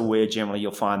groups are where generally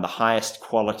you'll find the highest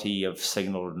quality of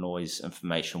signal to noise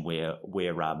information, where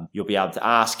you'll be able to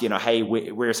ask, hey,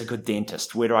 where's a good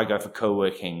dentist? Where do I go for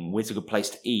co-working? Where's a good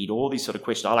place to eat? All these sort of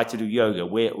questions. I like to do yoga.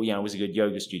 Where's a good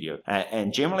yoga studio?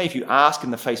 And generally, if you ask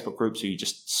in the Facebook groups, or you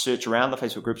just search around the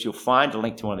Facebook groups, you'll find a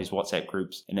link to one of these WhatsApp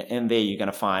groups. And in there, you're going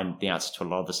to find the answer to a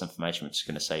lot of this information, which is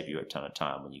going to save you a ton of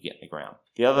time when you get in the ground.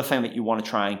 The other thing that you want to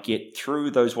try and get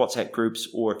through those WhatsApp groups,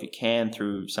 or if you can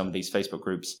through some of these Facebook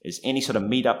groups, is any sort of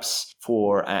meetups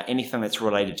for anything that's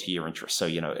related to your interests. So,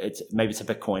 maybe it's a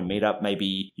Bitcoin meetup,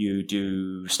 maybe you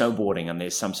do snowboarding and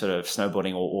there's some sort of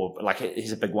snowboarding, or like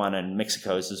here's a big one in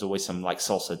Mexico, there's always some like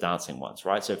salsa dancing ones,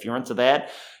 right? So if you're into that,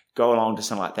 go along to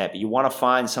something like that. But you want to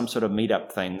find some sort of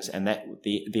meetup things, and that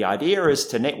the idea is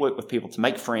to network with people, to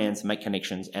make friends, make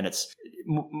connections, and it's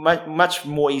much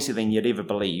more easy than you'd ever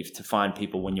believe to find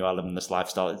people when you are living this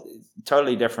lifestyle. It's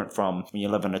totally different from when you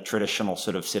live in a traditional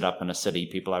sort of setup in a city.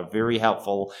 People are very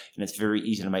helpful, and it's very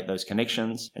easy to make those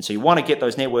connections. And so you want to get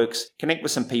those networks, connect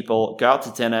with some people, go out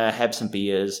to dinner, have some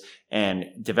beers, and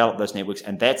develop those networks.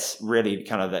 And that's really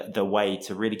kind of the way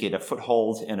to really get a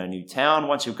foothold in a new town.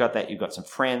 Once you've got that, you've got some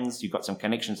friends, you've got some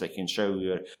connections that can show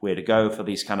you where to go for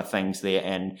these kind of things there.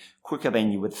 And quicker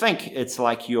than you would think, it's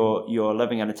like you're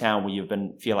living in a town where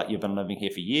feel like you've been living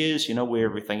here for years, where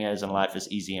everything is, and life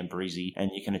is easy and breezy. And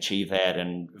you can achieve that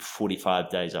in 45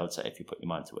 days, I would say, if you put your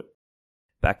mind to it.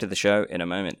 Back to the show in a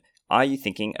moment. Are you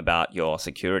thinking about your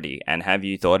security, and have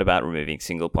you thought about removing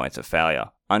single points of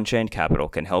failure? Unchained Capital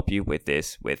can help you with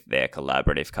this with their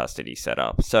collaborative custody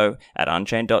setup. So at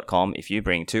Unchained.com, if you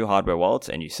bring 2 hardware wallets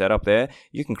and you set up there,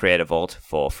 you can create a vault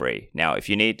for free. Now, if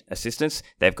you need assistance,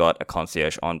 they've got a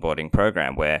concierge onboarding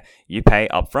program where you pay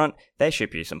upfront, they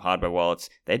ship you some hardware wallets,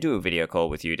 they do a video call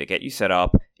with you to get you set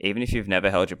up, even if you've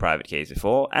never held your private keys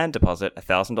before, and deposit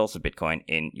 $1,000 of Bitcoin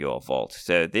in your vault.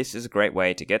 So this is a great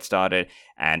way to get started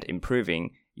and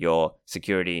improving your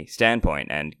security standpoint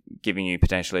and giving you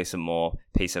potentially some more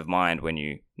peace of mind when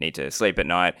you need to sleep at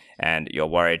night and you're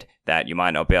worried that you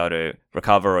might not be able to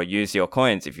recover or use your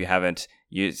coins if you haven't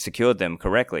secured them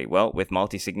correctly. Well, with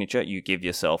multi-signature, you give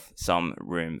yourself some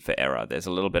room for error. There's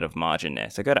a little bit of margin there.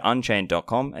 So go to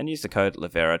Unchained.com and use the code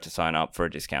Livera to sign up for a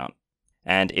discount.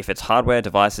 And if it's hardware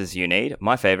devices you need,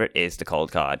 my favorite is the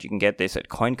Cold Card. You can get this at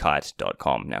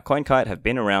CoinKite.com. Now, CoinKite have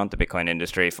been around the Bitcoin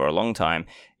industry for a long time.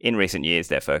 In recent years,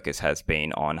 their focus has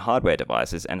been on hardware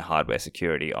devices and hardware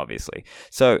security, obviously.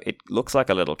 So it looks like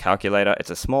a little calculator.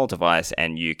 It's a small device,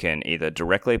 and you can either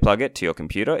directly plug it to your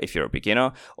computer if you're a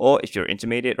beginner, or if you're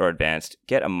intermediate or advanced,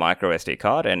 get a micro SD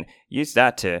card and use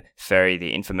that to ferry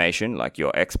the information like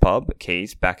your XPub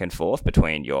keys back and forth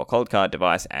between your Cold Card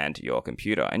device and your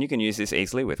computer. And you can use this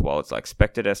easily with wallets like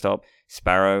Spectre Desktop,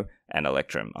 Sparrow, and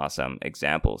Electrum are some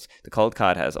examples. The Cold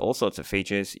Card has all sorts of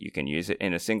features. You can use it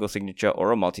in a single signature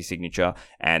or a multi-signature,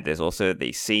 and there's also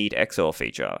the Seed XOR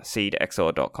feature,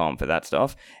 seedxor.com for that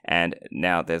stuff. And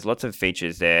now there's lots of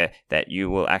features there that you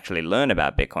will actually learn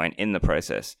about Bitcoin in the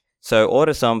process. So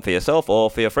order some for yourself or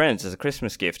for your friends as a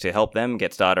Christmas gift to help them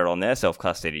get started on their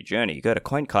self-custody journey. Go to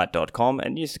CoinKite.com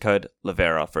and use the code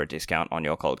Livera for a discount on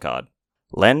your Cold Card.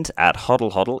 Lend at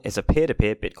HODL HODL is a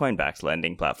peer-to-peer Bitcoin-backed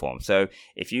lending platform. So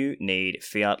if you need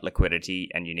fiat liquidity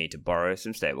and you need to borrow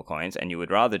some stablecoins and you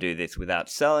would rather do this without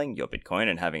selling your Bitcoin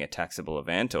and having a taxable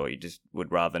event, or you just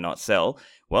would rather not sell,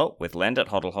 well, with Lend at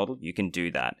HODL HODL, you can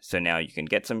do that. So now you can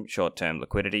get some short-term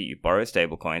liquidity, you borrow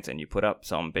stablecoins, and you put up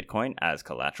some Bitcoin as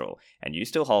collateral. And you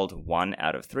still hold 1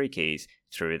 out of 3 keys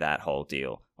through that whole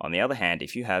deal. On the other hand,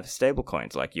 if you have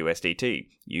stablecoins like USDT,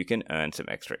 you can earn some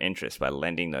extra interest by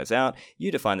lending those out.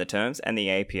 You define the terms and the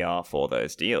APR for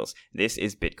those deals. This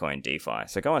is Bitcoin DeFi.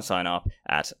 So go and sign up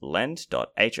at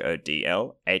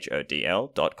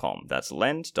lend.hodlhodl.com. That's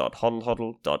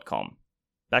lend.hodlhodl.com.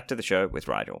 Back to the show with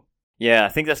Rigel. Yeah, I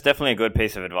think that's definitely a good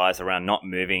piece of advice around not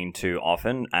moving too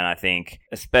often. And I think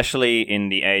especially in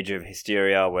the age of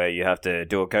hysteria where you have to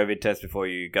do a COVID test before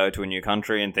you go to a new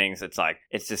country and things, it's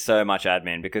just so much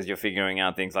admin because you're figuring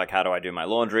out things like how do I do my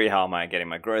laundry? How am I getting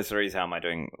my groceries? How am I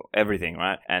doing everything,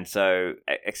 right? And so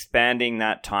expanding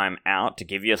that time out to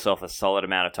give yourself a solid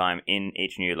amount of time in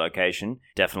each new location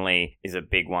definitely is a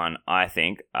big one, I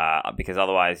think, because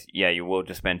otherwise, you will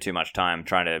just spend too much time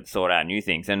trying to sort out new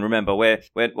things. And remember, what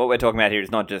we're talking about here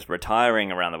is not just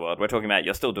retiring around the world. We're talking about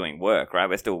you're still doing work, right?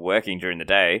 We're still working during the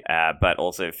day, but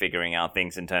also figuring out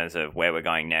things in terms of where we're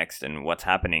going next and what's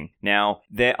happening. Now,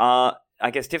 there are,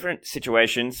 I guess, different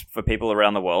situations for people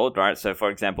around the world, right? So, for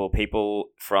example, people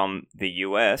from the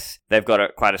US, they've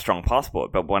got quite a strong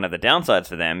passport, but one of the downsides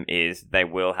for them is they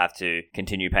will have to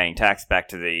continue paying tax back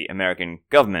to the American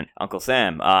government, Uncle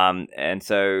Sam. And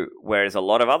so, whereas a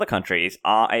lot of other countries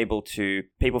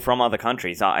people from other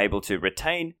countries are able to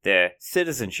retain their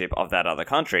citizenship of that other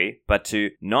country, but to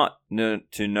no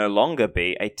longer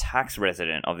be a tax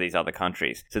resident of these other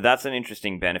countries. So that's an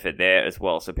interesting benefit there as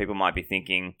well. So people might be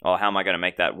thinking, oh, how am I going to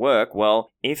make that work?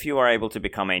 Well, if you are able to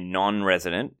become a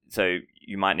non-resident, so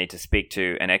you might need to speak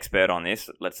to an expert on this,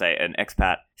 let's say an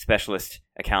expat specialist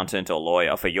accountant or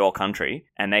lawyer for your country,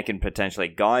 and they can potentially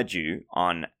guide you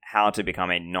on how to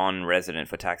become a non-resident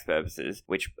for tax purposes,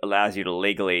 which allows you to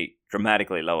legally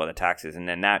dramatically lower the taxes. And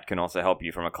then that can also help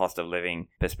you from a cost of living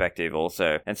perspective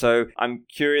also. And so I'm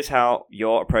curious how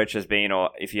your approach has been, or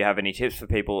if you have any tips for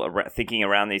people thinking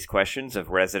around these questions of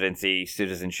residency,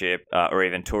 citizenship, or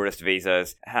even tourist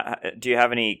visas. Do you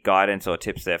have any guidance or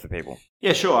tips there for people?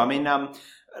 Yeah, sure. I mean,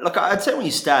 look, I'd say when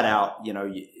you start out,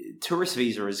 tourist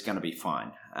visa is going to be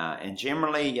fine. And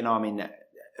generally,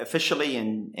 officially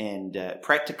and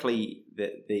practically,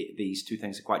 these two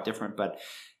things are quite different. But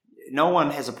no one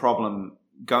has a problem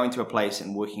going to a place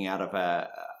and working out of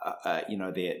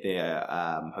their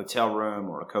hotel room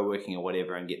or a co-working or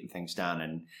whatever and getting things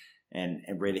done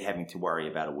and really having to worry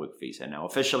about a work visa. Now,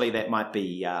 officially, that might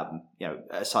be a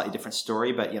slightly different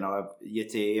story. But I've yet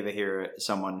to ever hear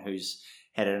someone who's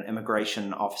had an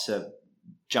immigration officer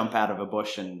jump out of a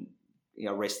bush and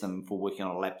arrest them for working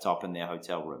on a laptop in their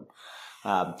hotel room.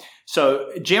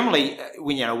 So generally,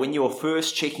 when you're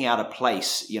first checking out a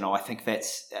place, I think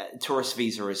that's tourist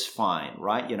visa is fine,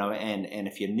 right? And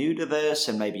if you're new to this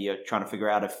and maybe you're trying to figure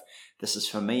out if this is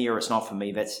for me or it's not for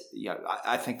me, that's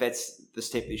I think that's the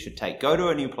step you should take. Go to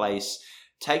a new place,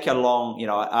 take a long,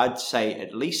 I'd say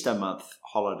at least a month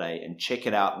holiday and check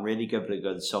it out and really give it a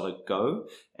good solid go,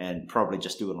 and probably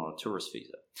just do it on a tourist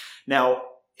visa. Now,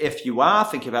 if you are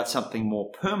thinking about something more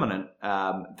permanent,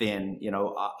 then,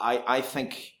 I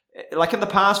think, like in the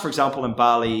past, for example, in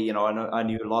Bali, I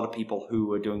knew a lot of people who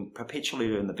were perpetually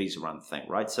doing the visa run thing,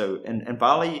 right? So in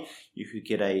Bali, you could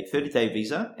get a 30-day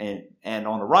visa, and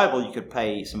on arrival, you could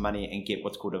pay some money and get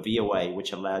what's called a VOA,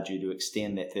 which allowed you to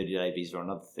extend that 30-day visa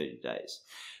another 30 days.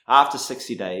 After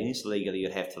 60 days, legally,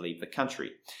 you'd have to leave the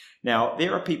country. Now,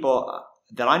 there are people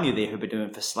that I knew there who've been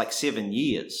doing for like 7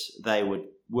 years. They would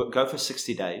go for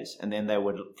 60 days, and then they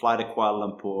would fly to Kuala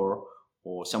Lumpur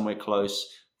or somewhere close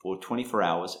for 24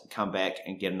 hours, come back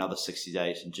and get another 60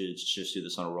 days and just do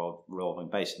this on a revolving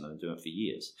basis, and they've been doing it for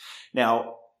years.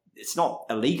 Now, it's not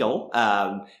illegal.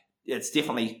 It's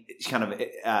definitely kind of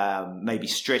maybe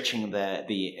stretching the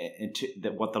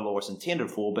what the law is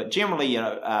intended for, but generally,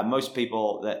 most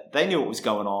people that they knew what was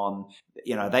going on,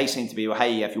 they seem to be, well,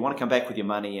 hey, if you want to come back with your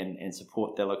money and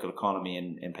support the local economy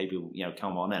and people,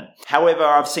 come on in. However,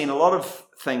 I've seen a lot of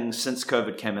things since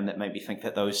COVID came in that make me think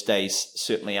that those days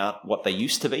certainly aren't what they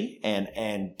used to be,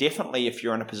 and definitely if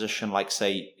you're in a position like,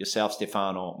 say, yourself,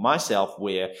 Stefan, or myself,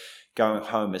 where going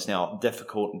home is now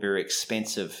difficult and very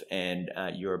expensive, and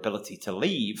your ability to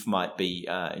leave might be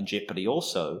in jeopardy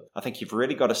also. I think you've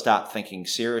really got to start thinking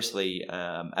seriously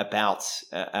about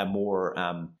a more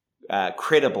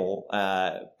credible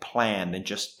plan than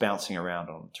just bouncing around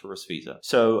on a tourist visa.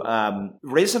 So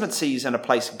residencies in a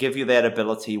place give you that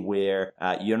ability where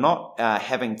you're not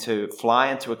having to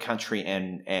fly into a country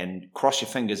and cross your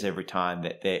fingers every time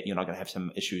that you're not going to have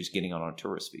some issues getting on a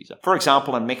tourist visa. For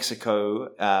example, in Mexico,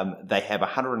 they have a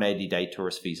 180-day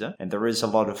tourist visa, and there is a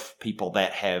lot of people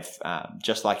that have,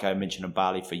 just like I mentioned in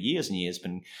Bali for years and years,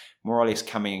 been more or less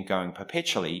coming and going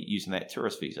perpetually using that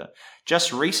tourist visa.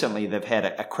 Just recently, they've had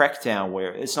a crackdown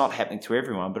where it's not happening to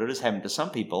everyone, but it is happening to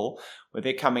some people, where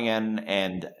they're coming in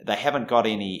and they haven't got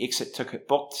any exit ticket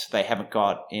booked, they haven't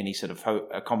got any sort of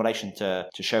accommodation to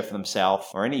show for themselves,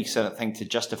 or any sort of thing to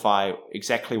justify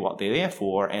exactly what they're there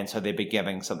for, and so they'll be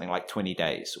giving something like 20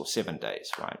 days or 7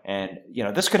 days, right? And,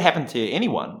 this could happen to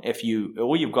anyone if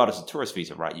all you've got is a tourist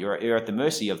visa, right? You're at the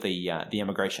mercy of the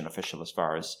immigration official as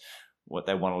far as what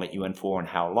they want to let you in for and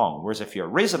how long. Whereas if you're a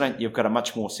resident, you've got a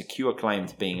much more secure claim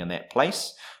to being in that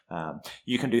place.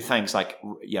 You can do things like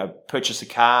purchase a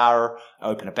car,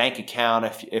 open a bank account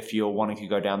if you're wanting to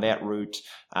go down that route.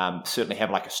 Certainly have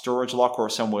like a storage locker or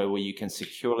somewhere where you can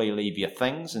securely leave your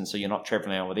things, and so you're not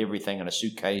traveling around with everything in a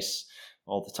suitcase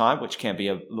all the time, which can be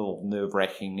a little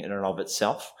nerve-wracking in and of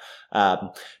itself.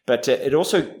 But it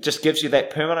also just gives you that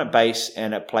permanent base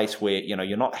and a place where,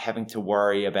 you're not having to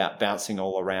worry about bouncing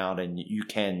all around, and you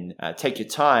can take your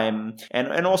time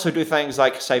and also do things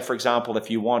like, say, for example, if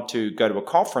you want to go to a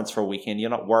conference for a weekend, you're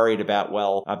not worried about,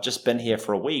 well, I've just been here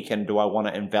for a week and do I want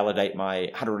to invalidate my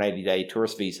 180-day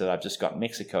tourist visa that I've just got in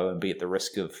Mexico and be at the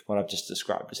risk of what I've just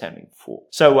described as happening before.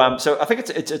 So I think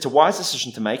it's a wise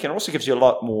decision to make, and also gives you a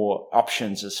lot more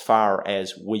options as far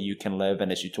as where you can live,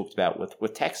 and as you talked about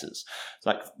with taxes.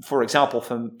 Like, for example,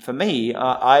 for me,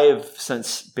 I've,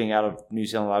 since being out of New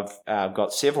Zealand, I've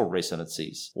got several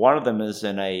residencies. One of them is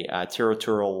in a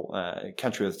territorial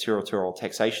country with a territorial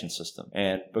taxation system.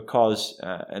 And because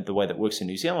the way that works in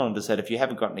New Zealand is that if you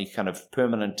haven't got any kind of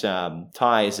permanent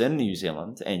ties in New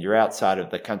Zealand and you're outside of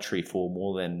the country for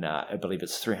more than, I believe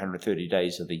it's 330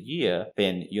 days of the year,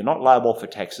 then you're not liable for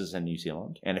taxes in New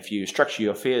Zealand. And if you structure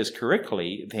your affairs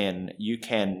correctly, then you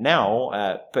can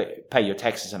now pay your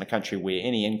taxes in a country where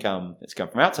any income that's come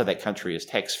from outside that country is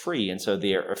tax-free, and so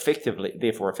they're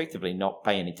therefore effectively not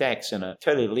pay any tax in a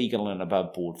totally legal and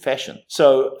above-board fashion.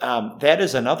 So that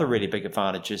is another really big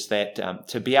advantage, is that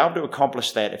to be able to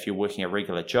accomplish that if you're working a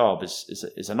regular job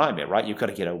is a nightmare, right? You've got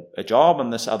to get a job in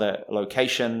this other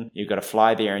location, you've got to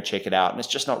fly there and check it out, and it's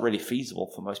just not really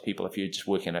feasible for most people if you're just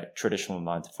working a traditional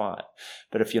 9 to 5.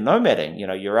 But if you're nomading,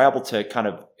 you're able to kind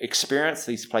of experience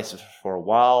these places for a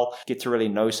while, get to really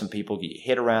know some people, get your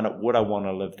head around it. Would I want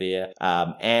to live there?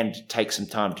 And take some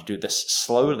time to do this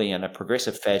slowly in a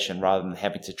progressive fashion rather than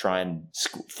having to try and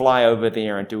fly over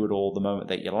there and do it all the moment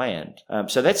that you land.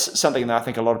 So that's something that I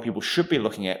think a lot of people should be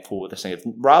looking at for this thing,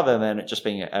 rather than it just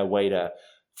being a way to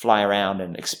fly around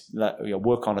and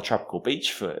work on a tropical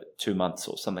beach for 2 months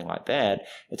or something like that.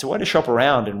 It's a way to shop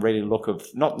around and really look of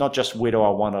not just where do I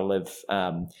want to live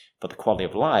for the quality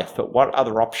of life, but what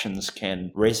other options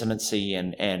can residency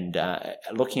and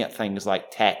looking at things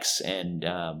like tax and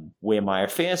where my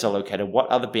affairs are located, what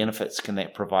other benefits can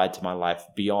that provide to my life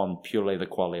beyond purely the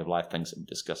quality of life things that we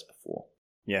discussed before.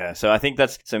 Yeah, so I think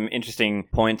that's some interesting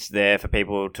points there for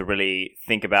people to really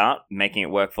think about, making it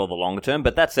work for the longer term.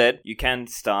 But that said, you can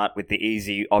start with the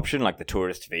easy option, like the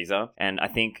tourist visa. And I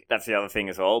think that's the other thing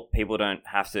as well. People don't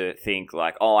have to think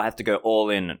like, oh, I have to go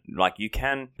all in. Like, you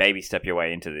can baby step your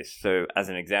way into this. So as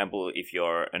an example, if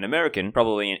you're an American,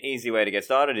 probably an easy way to get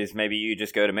started is maybe you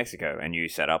just go to Mexico and you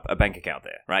set up a bank account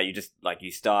there, right? You just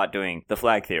you start doing the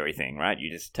flag theory thing, right?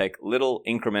 You just take little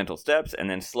incremental steps, and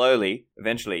then slowly,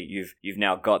 eventually, you've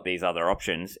now got these other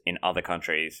options in other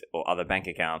countries or other bank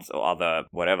accounts or other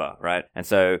whatever, right? And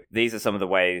so these are some of the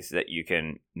ways that you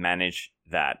can manage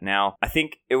that. Now, I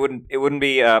think it wouldn't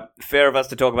be fair of us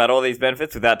to talk about all these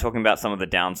benefits without talking about some of the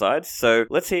downsides. So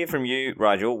let's hear from you,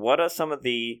 Rigel. What are some of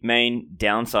the main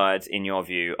downsides in your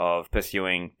view of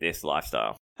pursuing this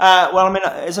lifestyle? Well, I mean,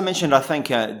 as I mentioned, I think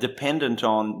dependent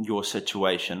on your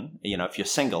situation, if you're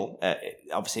single,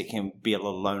 obviously it can be a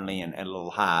little lonely and a little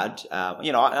hard.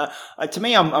 To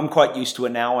me, I'm quite used to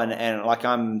it now, and like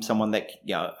I'm someone that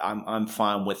I'm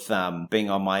fine with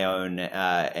being on my own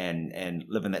and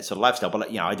living that sort of lifestyle. But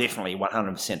I definitely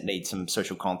 100% need some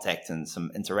social contact and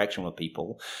some interaction with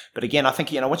people. But again, I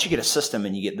think once you get a system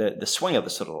and you get the swing of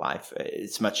the sort of life,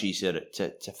 it's much easier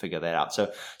to figure that out.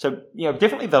 So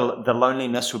definitely the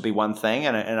loneliness would be one thing,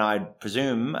 and I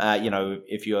presume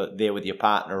if you're there with your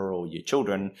partner or your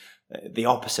children, the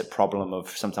opposite problem of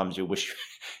sometimes you wish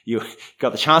you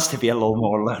got the chance to be a little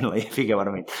more lonely, if you get what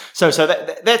I mean. So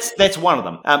that's one of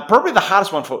them. Probably the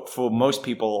hardest one for most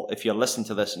people, if you're listening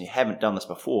to this and you haven't done this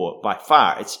before, by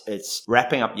far, it's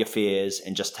wrapping up your fears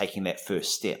and just taking that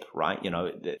first step, right?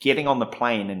 Getting on the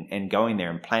plane and going there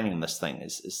and planning this thing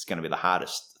is going to be the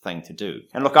hardest thing to do.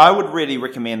 And look, I would really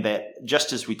recommend that,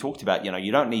 just as we talked about,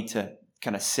 you don't need to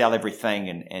kind of sell everything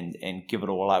and give it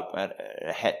all up at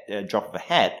a drop of a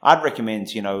hat. I'd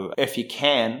recommend, if you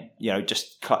can,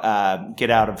 just get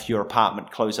out of your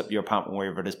apartment, close up your apartment,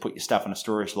 wherever it is, put your stuff in a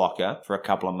storage locker for a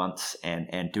couple of months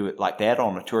and do it like that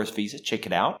on a tourist visa, check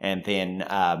it out. And then,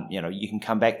 you can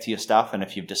come back to your stuff. And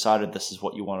if you've decided this is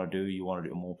what you want to do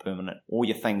it more permanent, all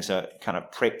your things are kind of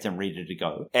prepped and ready to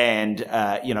go. And,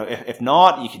 if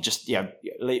not, you could just,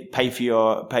 pay for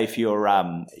your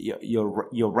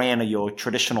RAN or your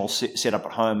traditional setup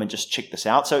at home and just check this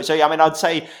out. So I'd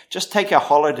say just take a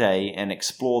holiday and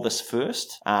explore this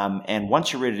first. And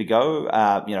once you're ready to go,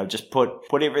 just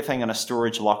put everything in a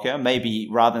storage locker. Maybe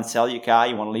rather than sell your car,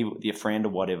 you want to leave it with your friend or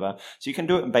whatever. So you can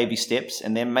do it in baby steps.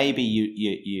 And then maybe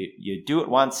you do it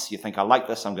once. You think, I like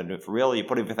this, I'm going to do it for real. You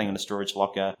put everything in a storage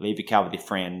locker, leave your car with your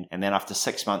friend. And then after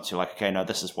 6 months, you're like, okay, no,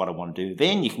 this is what I want to do.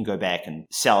 Then you can go back and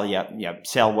sell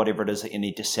whatever it is that you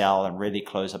need to sell and really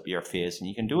close up your affairs. And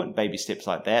you can do it in baby steps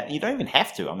like that. And you don't even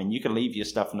have to. I mean, you can leave your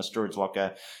stuff in a storage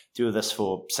locker, do this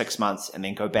for 6 months, and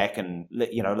then go back and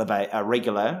live a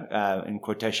regular, in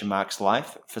quotation marks,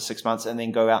 life for 6 months, and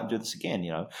then go out and do this again.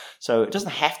 So it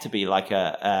doesn't have to be like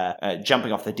a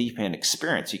jumping off the deep end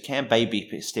experience. You can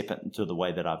baby step into the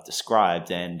way that I've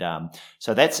described, and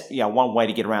so that's one way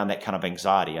to get around that kind of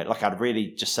anxiety. Like, I'd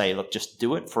really just say, look, just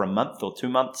do it for a month or 2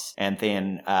 months, and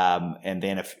then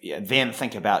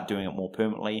think about doing it more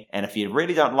permanently. And if you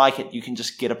really don't like it, you can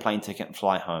just get a plane ticket and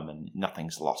fly home, and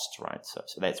nothing's lost, right? So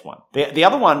that's one. The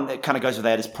other one that kind of goes with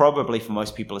that is probably for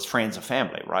most people is friends or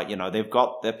family, right? They've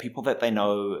got the people that they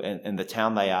know in the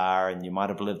town they are, and you might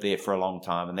have lived there for a long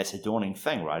time, and that's a daunting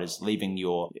thing, right? Is leaving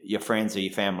your friends or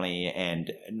your family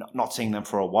and not seeing them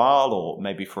for a while, or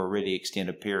maybe for a really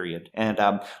extended period. And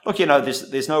look,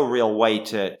 there's no real way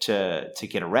to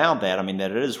get around that. I mean,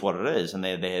 that it is what it is, and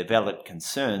they're valid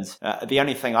concerns. The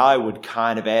only thing I would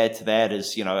kind of add to that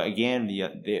is, again,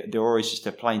 they're always just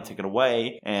a plane ticket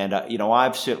away, and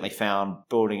I've certainly found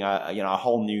building a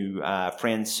whole new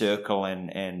friend circle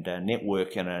and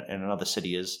network in another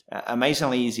city is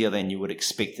amazingly easier than you would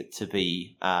expect it to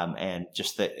be. And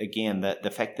just that, again,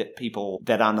 the fact that people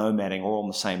that are nomading are all in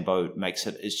the same boat makes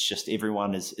it's just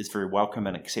everyone is very welcome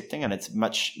and accepting, and it's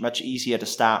much easier to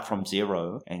start from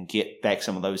zero and get back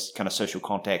some of those kind of social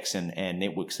contacts and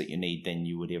networks that you need than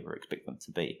you would ever expect them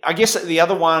to be. I guess the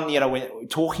other one, when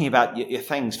talking about your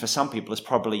things, for some people is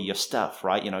probably your stuff,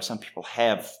 right? Some people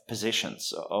have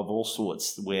possessions of all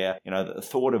sorts where, the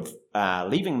thought of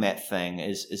leaving that thing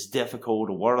is difficult,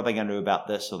 or what are they going to do about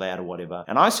this or that or whatever.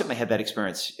 And I certainly had that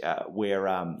experience where,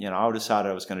 I decided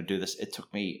I was going to do this. It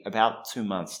took me about 2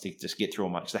 months to just get through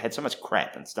all my, because I had so much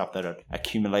crap and stuff that had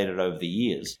accumulated over the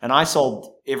years. And I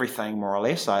sold everything more or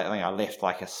less. I think I left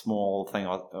like a small thing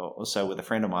or so with a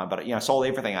friend of mine, but I sold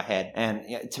everything I had.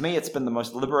 And to me, it's been the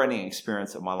most liberating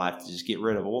experience of my life to just get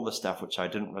rid of all the stuff which I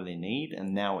didn't really need.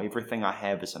 And now everything I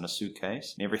have is in a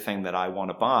suitcase. And everything that I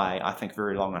want to buy, I think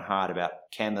very long and hard about,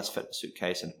 can this fit the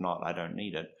suitcase? And if not, I don't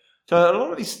need it. So a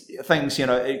lot of these things,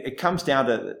 it comes down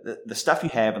to the stuff you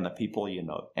have and the people you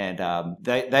know. And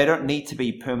they don't need to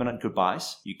be permanent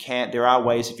goodbyes. There are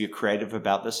ways, if you're creative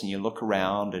about this and you look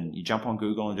around and you jump on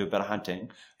Google and do a bit of hunting,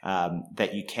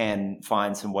 that you can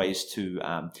find some ways to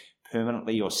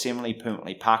permanently or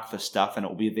semi-permanently park this stuff, and it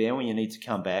will be there when you need to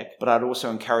come back. But I'd also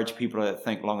encourage people to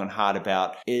think long and hard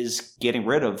about, is getting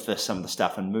rid of some of the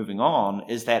stuff and moving on,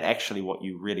 is that actually what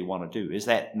you really want to do? Is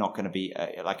that not going to be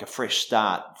like a fresh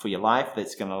start for your life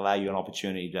that's going to allow you an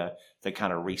opportunity to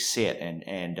kind of reset,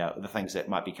 and the things that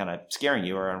might be kind of scaring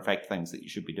you are in fact things that you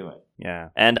should be doing. Yeah.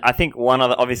 And I think one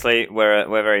other, obviously we're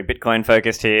very Bitcoin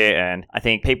focused here, and I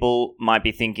think people might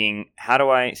be thinking, how do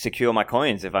I secure my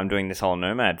coins if I'm doing this whole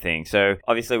nomad thing? So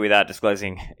obviously without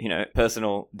disclosing,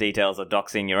 personal details or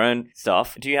doxing your own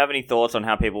stuff, do you have any thoughts on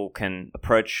how people can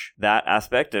approach that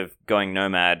aspect of going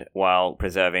nomad while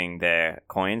preserving their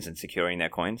coins and securing their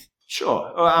coins?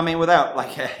 Sure. Well, I mean, without,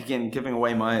 again, giving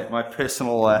away my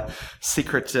personal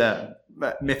secret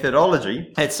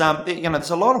methodology, it's there's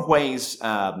a lot of ways.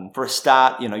 For a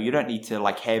start, you don't need to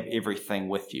have everything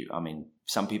with you. I mean,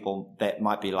 some people that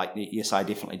might be like, yes, I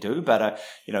definitely do. But,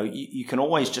 you can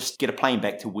always just get a plane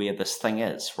back to where this thing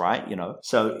is, right?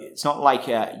 So it's not like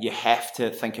you have to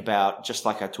think about, just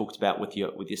like I talked about with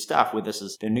your stuff, where this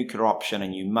is the nuclear option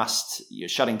and you're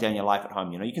shutting down your life at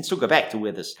home. You can still go back to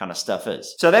where this kind of stuff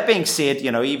is. So that being said,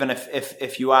 even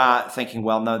if you are thinking,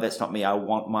 well, no, that's not me, I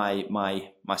want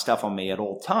my stuff on me at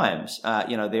all times.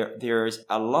 There's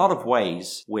a lot of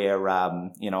ways where,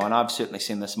 and I've certainly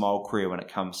seen this in my whole career when it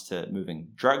comes to moving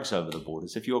drugs over the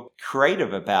borders. If you're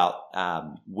creative about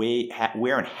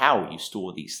where and how you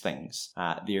store these things,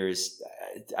 there's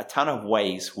a ton of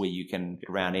ways where you can get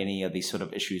around any of these sort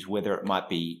of issues, whether it might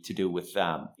be to do with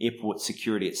airport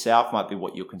security itself, might be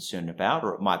what you're concerned about,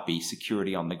 or it might be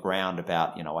security on the ground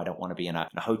about, I don't want to be in a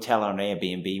hotel or an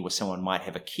Airbnb where someone might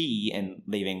have a key and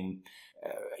leaving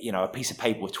a piece of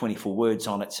paper with 24 words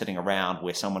on it sitting around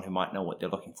where someone who might know what they're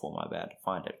looking for might be able to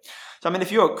find it. So,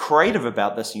 if you're creative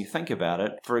about this and you think about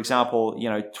it, for example,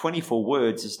 24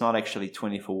 words is not actually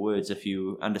 24 words. If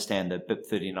you understand the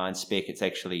BIP39 spec, it's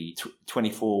actually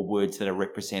 24 words that are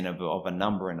representative of a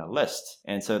number in a list.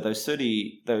 And so those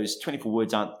 24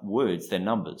 words aren't words, they're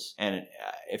numbers. And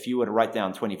if you were to write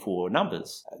down 24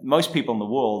 numbers, most people in the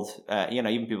world,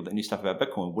 even people that knew stuff about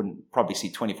Bitcoin wouldn't probably see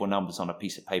 24 numbers on a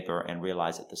piece of paper and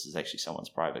realize that this is actually someone's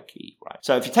private key, right?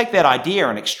 So if you take that idea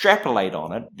and extrapolate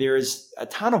on it, there is a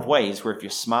ton of ways where if you're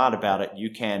smart about it,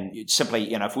 you can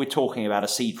simply, if we're talking about a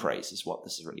seed phrase is what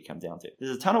this has really come down to.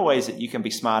 There's a ton of ways that you can be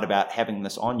smart about having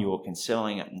this on you or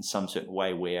concealing it in some certain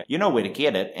way where you know where to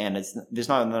get it, and there's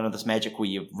none of this magic where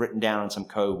you've written down on some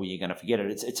code where you're going to forget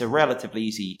it. It's a relatively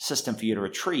easy system for you to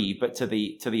retrieve, but to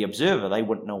the observer, they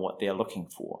wouldn't know what they're looking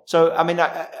for. So,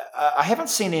 I haven't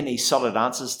seen any solid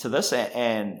answers to this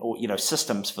or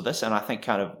systems for this, and I think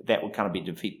that would be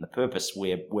defeating the purpose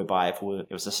whereby if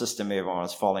it was a system everyone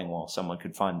was following, well, someone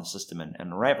could find the system and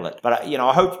unravel it. But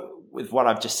I hope with what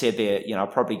I've just said there,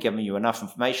 I've probably given you enough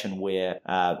information where,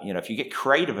 if you get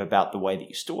creative about the way that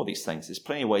you store these things, there's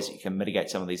plenty of ways that you can mitigate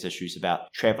some of these issues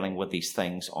about traveling with these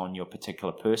things on your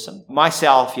particular person.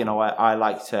 Myself, I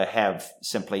like to have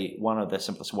simply, one of the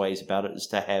simplest ways about it is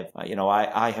to have,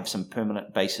 I have some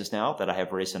permanent bases now that I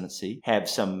have residency,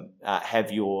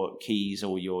 have your keys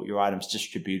or your items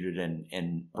distributed in a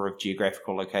number of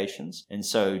geographical locations. And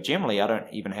so generally, I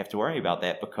don't even have to worry about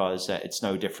that because it's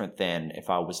no different than if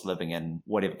I was living in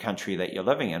whatever country that you're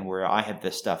living in, where I have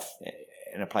this stuff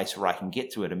in a place where I can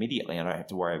get to it immediately and I don't have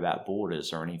to worry about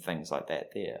borders or any things like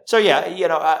that there. So yeah,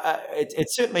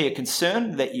 it's certainly a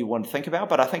concern that you want to think about,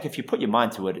 but I think if you put your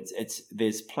mind to it,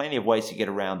 there's plenty of ways to get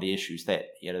around the issues that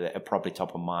that are probably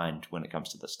top of mind when it comes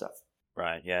to this stuff.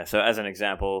 Right, yeah. So as an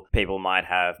example, people might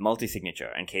have multi-signature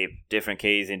and keep different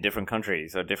keys in different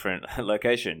countries or different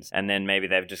locations. And then maybe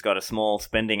they've just got a small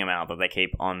spending amount that they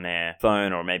keep on their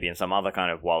phone or maybe in some other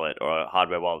kind of wallet or a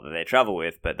hardware wallet that they travel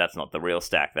with, but that's not the real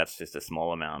stack. That's just a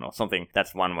small amount or something.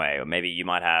 That's one way. Or maybe you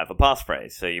might have a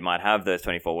passphrase. So you might have those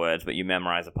 24 words, but you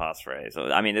memorize a passphrase.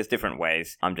 There's different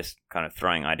ways. I'm just kind of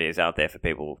throwing ideas out there for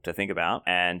people to think about.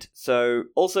 And so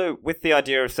also with the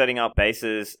idea of setting up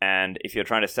bases, and if you're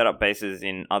trying to set up bases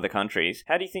in other countries,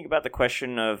 how do you think about the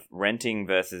question of renting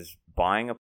versus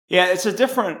buying a? Yeah, it's a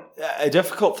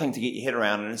difficult thing to get your head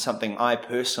around, and it's something I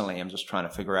personally am just trying to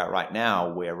figure out right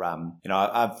now. Where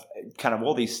I've kind of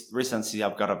all these residencies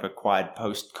I've acquired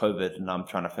post-COVID, and I'm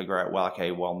trying to figure out,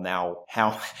 now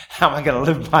how am I going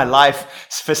to live my life?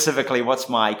 Specifically, what's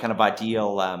my kind of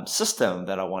ideal system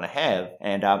that I want to have?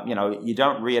 And you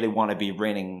don't really want to be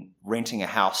renting a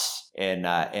house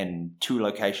in two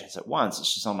locations at once.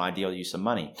 It's just not an ideal use of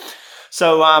money.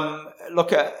 So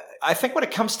I think when it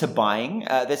comes to buying,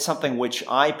 that's something which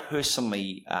I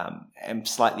personally am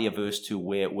slightly averse to,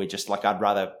 where we're just like, I'd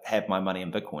rather have my money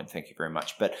in Bitcoin, thank you very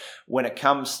much. But when it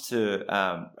comes to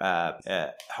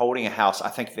holding a house, I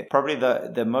think that probably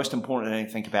the most important thing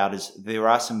to think about is there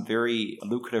are some very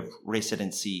lucrative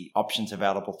residency options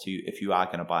available to you if you are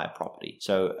going to buy a property.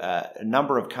 So a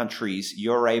number of countries,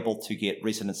 you're able to get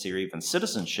residency or even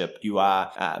citizenship. You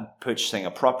are purchasing a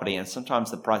property, and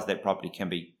sometimes the price of that property can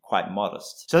be quite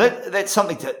modest. So that's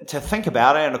something to think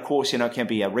about. And of course, it can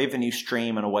be a revenue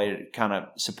stream and a way to kind of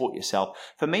support yourself.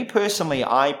 For me personally,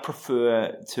 I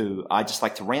just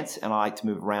like to rent, and I like to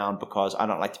move around because I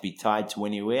don't like to be tied to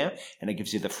anywhere. And it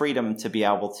gives you the freedom to be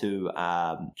able to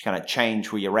kind of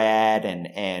change where you're at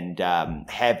and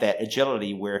have that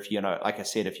agility where if like I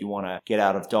said, if you want to get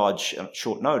out of Dodge at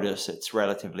short notice, it's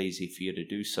relatively easy for you to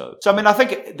do so. So I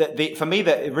think that for me,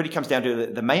 that it really comes down to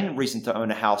the main reason to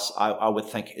own a house, I would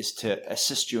think, is to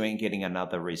assist you in getting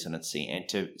another residency,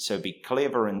 and so be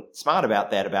clever and smart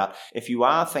about that. About if you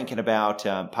are thinking about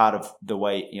part of the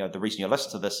way, the reason you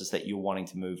listen to this is that you're wanting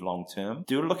to move long term.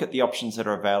 Do look at the options that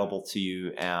are available to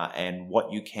you and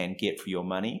what you can get for your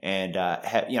money. And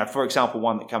for example,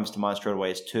 one that comes to mind straight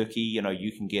away is Turkey.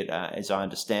 You can get, as I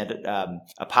understand it,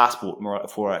 a passport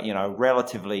for a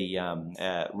relatively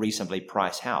reasonably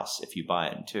priced house if you buy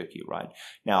it in Turkey, right?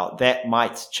 Now that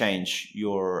might change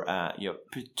your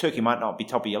Turkey might not be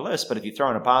top of your list, but if you throw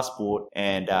in a passport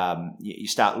and you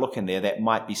start looking there, that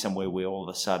might be somewhere where all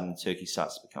of a sudden Turkey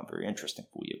starts to become very interesting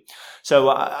for you. So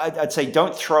I'd say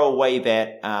don't throw away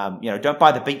that, don't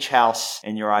buy the beach house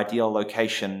in your ideal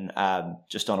location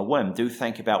just on a whim. Do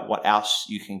think about what else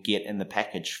you can get in the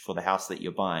package for the house that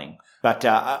you're buying. But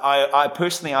I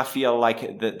personally, I feel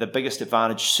like the biggest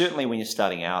advantage, certainly when you're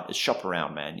starting out, is shop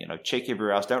around, man. Check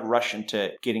everywhere else. Don't rush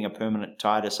into getting a permanent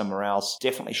tie to somewhere else.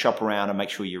 Definitely shop around and make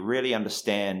sure you really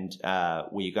understand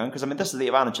where you're going. Because this is the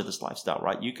advantage of this lifestyle,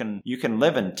 right? You can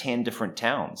live in 10 different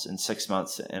towns in 6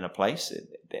 months in a place.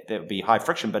 That would be high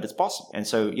friction, but it's possible. And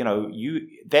so,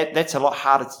 that's a lot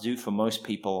harder to do for most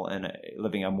people in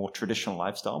living a more traditional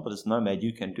lifestyle. But as nomad,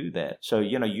 you can do that. So,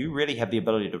 you really have the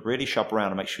ability to really shop around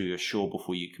and make sure you're sure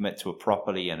before you commit to a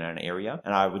property in an area.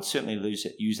 And I would certainly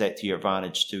use that to your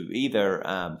advantage to either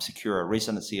secure a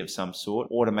residency of some sort,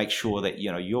 or to make sure that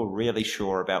you're really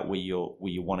sure about where you're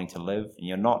wanting to live, and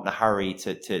you're not in a hurry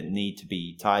to need to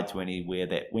be tied to anywhere.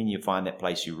 That when you find that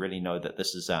place, you really know that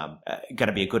this is going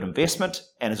to be a good investment,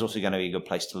 and it's also going to be a good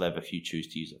place to live if you choose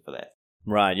to use it for that.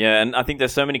 Right, yeah, and I think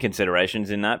there's so many considerations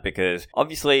in that, because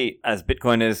obviously as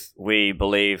Bitcoiners, we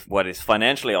believe what is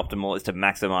financially optimal is to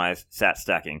maximize sat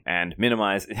stacking and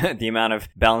minimize the amount of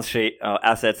balance sheet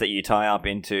assets that you tie up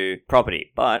into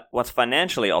property. But what's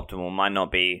financially optimal might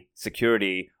not be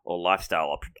security or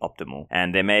lifestyle optimal.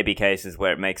 And there may be cases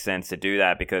where it makes sense to do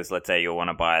that because, let's say, you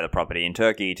want to buy the property in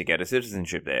Turkey to get a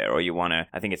citizenship there, or you want to,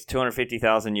 I think it's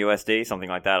 250,000 USD, something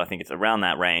like that. I think it's around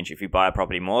that range. If you buy a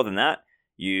property more than that,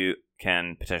 you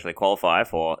can potentially qualify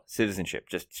for citizenship,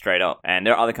 just straight up. And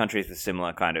there are other countries with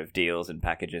similar kind of deals and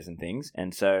packages and things.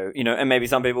 And so, and maybe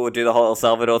some people would do the whole El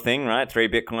Salvador thing, right? 3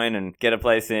 Bitcoin and get a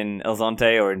place in El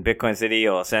Zonte or in Bitcoin City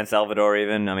or San Salvador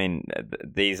even.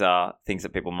 These are things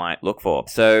that people might look for.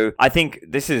 So I think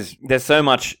there's so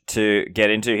much to get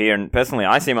into here. And personally,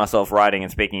 I see myself writing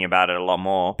and speaking about it a lot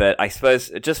more. But I suppose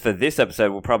just for this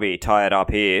episode, we'll probably tie it up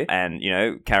here and,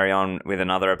 carry on with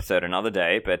another episode another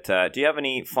day. But do you have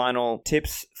any final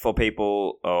tips for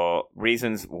people or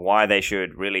reasons why they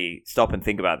should really stop and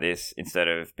think about this instead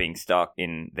of being stuck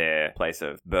in their place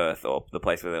of birth or the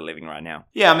place where they're living right now?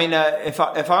 Yeah, if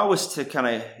I was to kind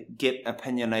of get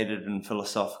opinionated and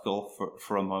philosophical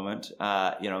for a moment,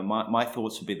 my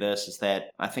thoughts would be this, is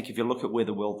that I think if you look at where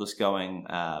the world is going,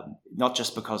 not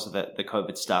just because of the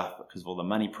COVID stuff, but because of all the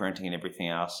money printing and everything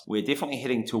else, we're definitely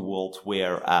heading to a world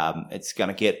where it's going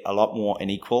to get a lot more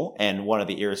unequal. And one of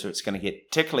the areas where it's going to get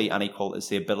particularly unequal is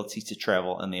the ability to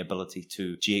travel and the ability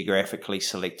to geographically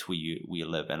select where you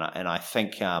live. And I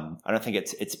think I don't think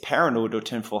it's paranoid or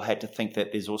tinfoil hat to think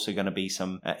that there's also going to be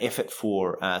some effort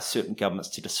for certain governments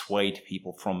to dissuade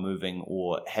people from moving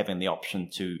or having the option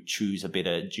to choose a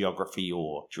better geography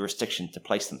or jurisdiction to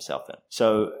place themselves in.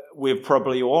 So we've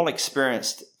probably all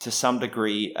experienced to some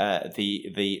degree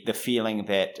the feeling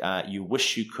that you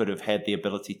wish you could have had the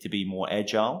ability to be more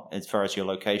agile as far as your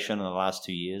location in the last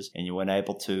 2 years, and you weren't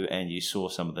able to, and you saw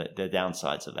some of the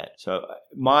downsides of that. So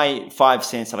my 5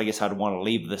 cents that I guess I'd want to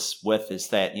leave this with is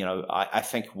that, I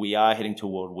think we are heading to a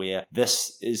world where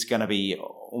this is going to be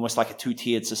almost like a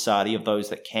 2-tiered society of those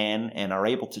that can and are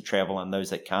able to travel and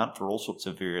those that can't for all sorts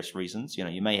of various reasons.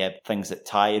 You may have things that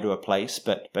tie you to a place,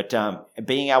 but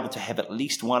being able to have at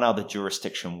least one other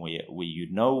jurisdiction where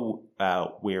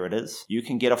where it is, you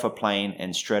can get off a plane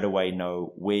and straight away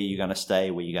know where you're going to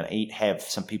stay, where you're going to eat, have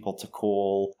some people to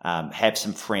call, have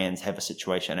some friends, have a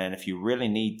situation. And if you really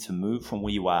need to move from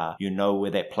where you are, you know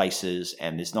where that place is,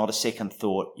 and there's not a second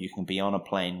thought. You can be on a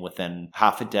plane within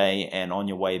half a day and on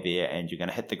your way there, and you're going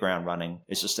to hit the ground running.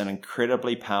 It's just an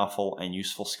incredibly powerful and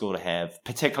useful skill to have,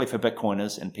 particularly for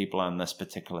Bitcoiners and people in this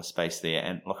particular space there.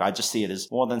 And look, I just see it as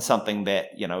more than something that,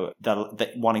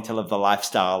 that wanting to live the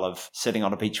lifestyle of sitting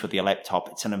on a beach with your laptop.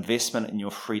 It's an investment in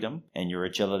your freedom and your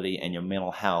agility and your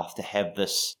mental health to have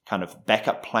this kind of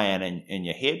backup plan in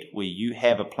your head where you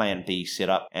have a plan B set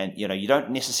up. And, you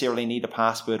don't necessarily need a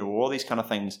password or all these kind of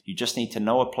things. You just need to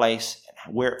know a place,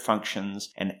 where it functions,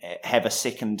 and have a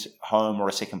second home or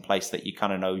a second place that you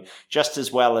kind of know just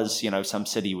as well as, some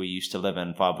city we used to live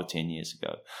in 5 or 10 years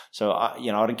ago. So,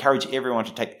 I'd encourage everyone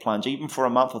to take the plunge, even for a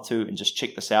month or two, and just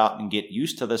check this out and get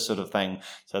used to this sort of thing.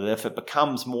 So that if it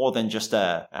becomes more than just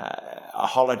a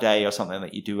holiday or something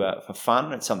that you do for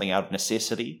fun, it's something out of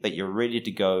necessity, that you're ready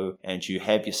to go and you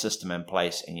have your system in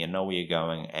place and you know where you're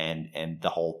going, and the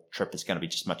whole trip is going to be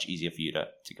just much easier for you to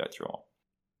go through on.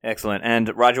 Excellent.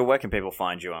 And Rigel, where can people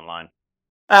find you online?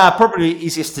 Probably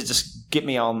easiest to just get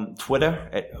me on Twitter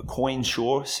at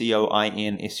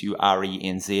Coinsurenz,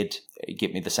 COINSURENZ.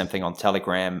 Get me the same thing on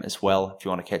Telegram as well if you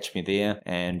want to catch me there.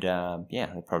 And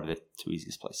they're probably the two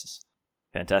easiest places.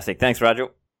 Fantastic. Thanks,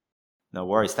 Rigel. No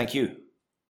worries. Thank you.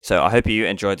 So I hope you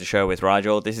enjoyed the show with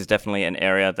Rigel. This is definitely an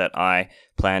area that I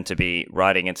plan to be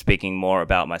writing and speaking more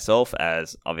about myself,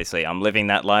 as obviously I'm living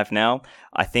that life now.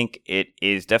 I think it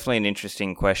is definitely an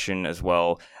interesting question as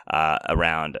well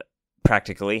around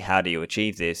practically how do you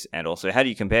achieve this, and also how do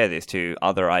you compare this to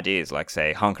other ideas like,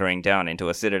 say, hunkering down into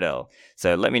a citadel.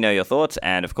 So let me know your thoughts,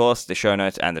 and of course the show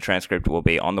notes and the transcript will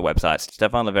be on the website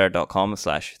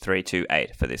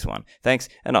stefanlivera.com/328 for this one. Thanks,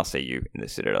 and I'll see you in the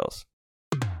citadels.